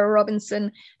with Sarah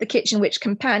Robinson, The Kitchen Witch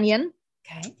Companion.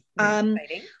 Okay.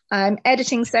 I'm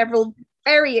editing several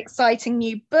very exciting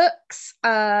new books.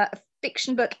 A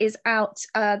fiction book is out,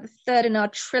 the third in our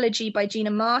trilogy by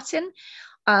Gina Martin,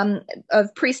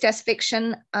 of priestess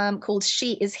fiction, called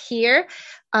She Is Here,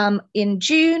 in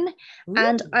June. Ooh.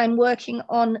 And I'm working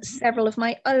on several of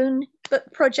my own book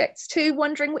projects too,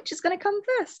 wondering which is going to come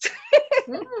first.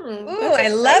 Ooh, I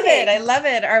love it. I love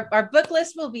it. Our book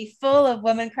list will be full of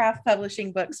Womancraft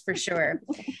Publishing books for sure.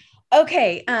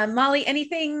 Okay, Molly,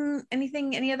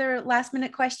 any other last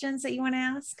minute questions that you want to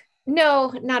ask?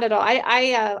 No, not at all.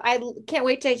 I can't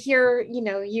wait to hear,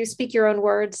 you speak your own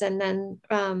words, and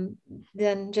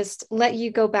then just let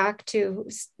you go back to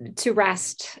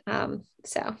rest.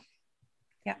 So,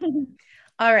 yeah.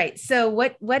 All right. So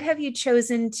what have you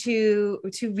chosen to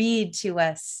read to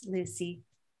us, Lucy?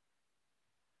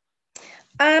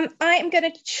 I'm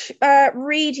going to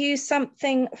read you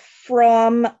something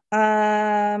from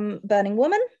Burning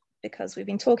Woman, because we've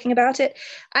been talking about it,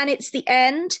 and it's the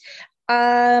end.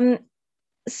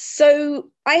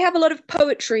 So I have a lot of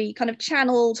poetry, kind of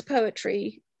channeled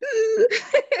poetry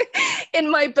in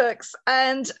my books,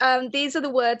 and these are the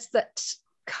words that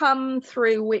come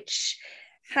through, which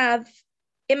have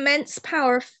immense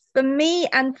power for me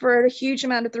and for a huge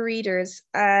amount of the readers,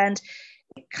 and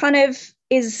it kind of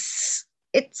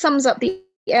it sums up the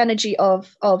energy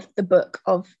of the book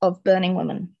of Burning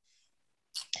Woman.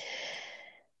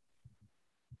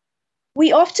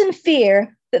 We often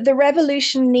fear that the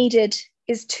revolution needed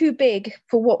is too big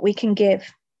for what we can give.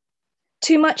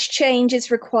 Too much change is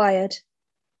required,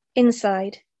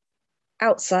 inside,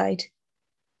 outside,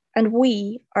 and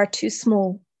we are too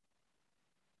small.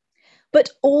 But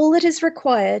all that is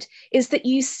required is that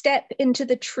you step into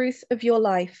the truth of your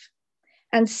life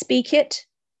and speak it,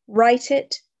 write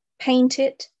it, paint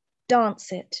it,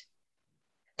 dance it.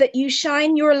 That you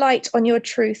shine your light on your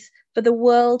truth for the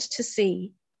world to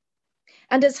see.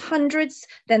 And as hundreds,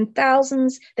 then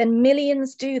thousands, then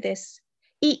millions do this,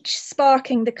 each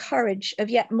sparking the courage of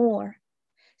yet more,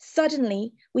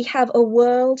 suddenly we have a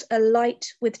world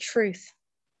alight with truth.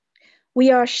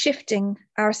 We are shifting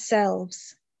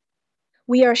ourselves.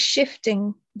 We are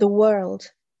shifting the world.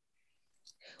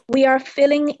 We are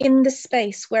filling in the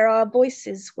space where our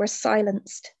voices were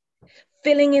silenced,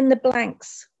 filling in the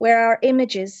blanks where our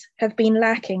images have been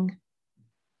lacking.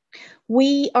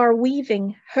 We are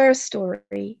weaving her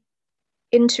story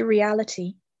into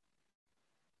reality,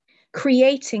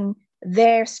 creating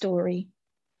their story,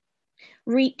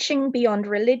 reaching beyond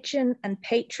religion and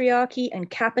patriarchy and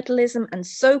capitalism and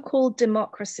so-called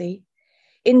democracy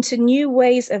into new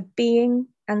ways of being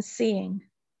and seeing.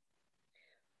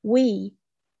 We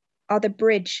are the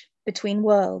bridge between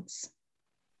worlds.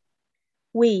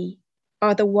 We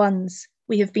are the ones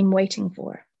we have been waiting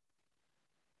for.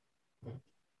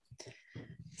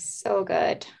 So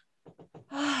good.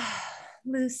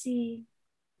 Lucy,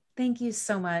 thank you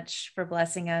so much for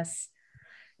blessing us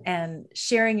and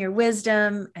sharing your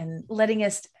wisdom and letting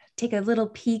us take a little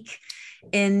peek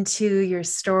into your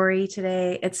story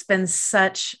today. It's been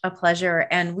such a pleasure,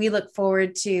 and we look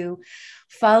forward to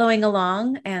following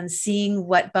along and seeing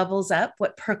what bubbles up,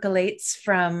 what percolates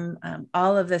from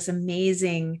all of this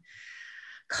amazing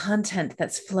content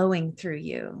that's flowing through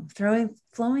you,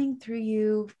 flowing through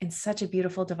you in such a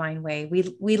beautiful, divine way.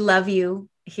 We love you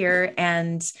here,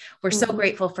 and we're so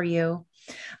grateful for you.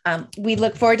 We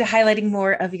look forward to highlighting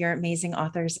more of your amazing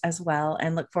authors as well,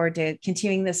 and look forward to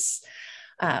continuing this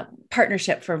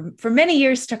partnership for many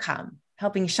years to come,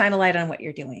 helping shine a light on what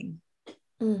you're doing.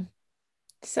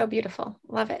 So beautiful.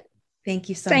 Love it. Thank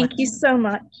you so much. Thank you so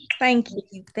much. Thank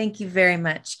you. Thank you very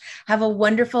much. Have a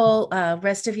wonderful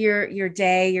rest of your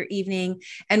day, your evening.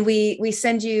 And we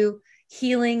send you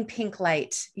healing pink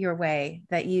light your way,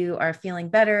 that you are feeling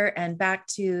better and back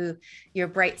to your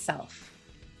bright self.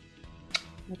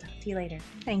 We'll talk to you later.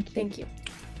 Thank you. Thank you.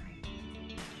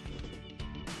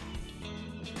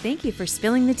 Thank you for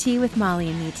spilling the tea with Molly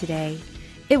and me today.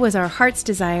 It was our heart's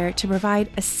desire to provide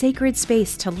a sacred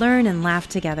space to learn and laugh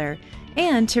together,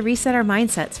 and to reset our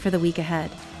mindsets for the week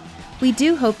ahead. We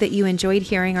do hope that you enjoyed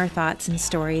hearing our thoughts and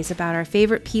stories about our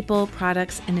favorite people,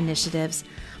 products, and initiatives,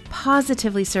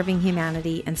 positively serving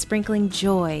humanity and sprinkling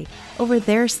joy over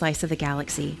their slice of the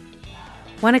galaxy.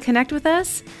 Want to connect with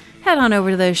us? Head on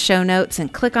over to those show notes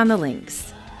and click on the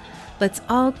links. Let's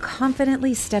all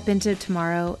confidently step into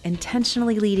tomorrow,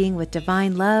 intentionally leading with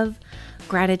divine love,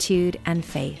 gratitude, and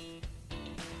faith.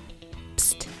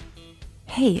 Psst.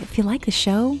 Hey, if you like the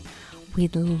show,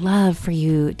 we'd love for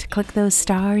you to click those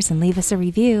stars and leave us a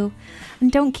review.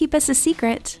 And don't keep us a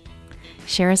secret.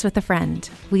 Share us with a friend.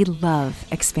 We love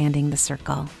expanding the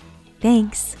circle.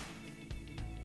 Thanks.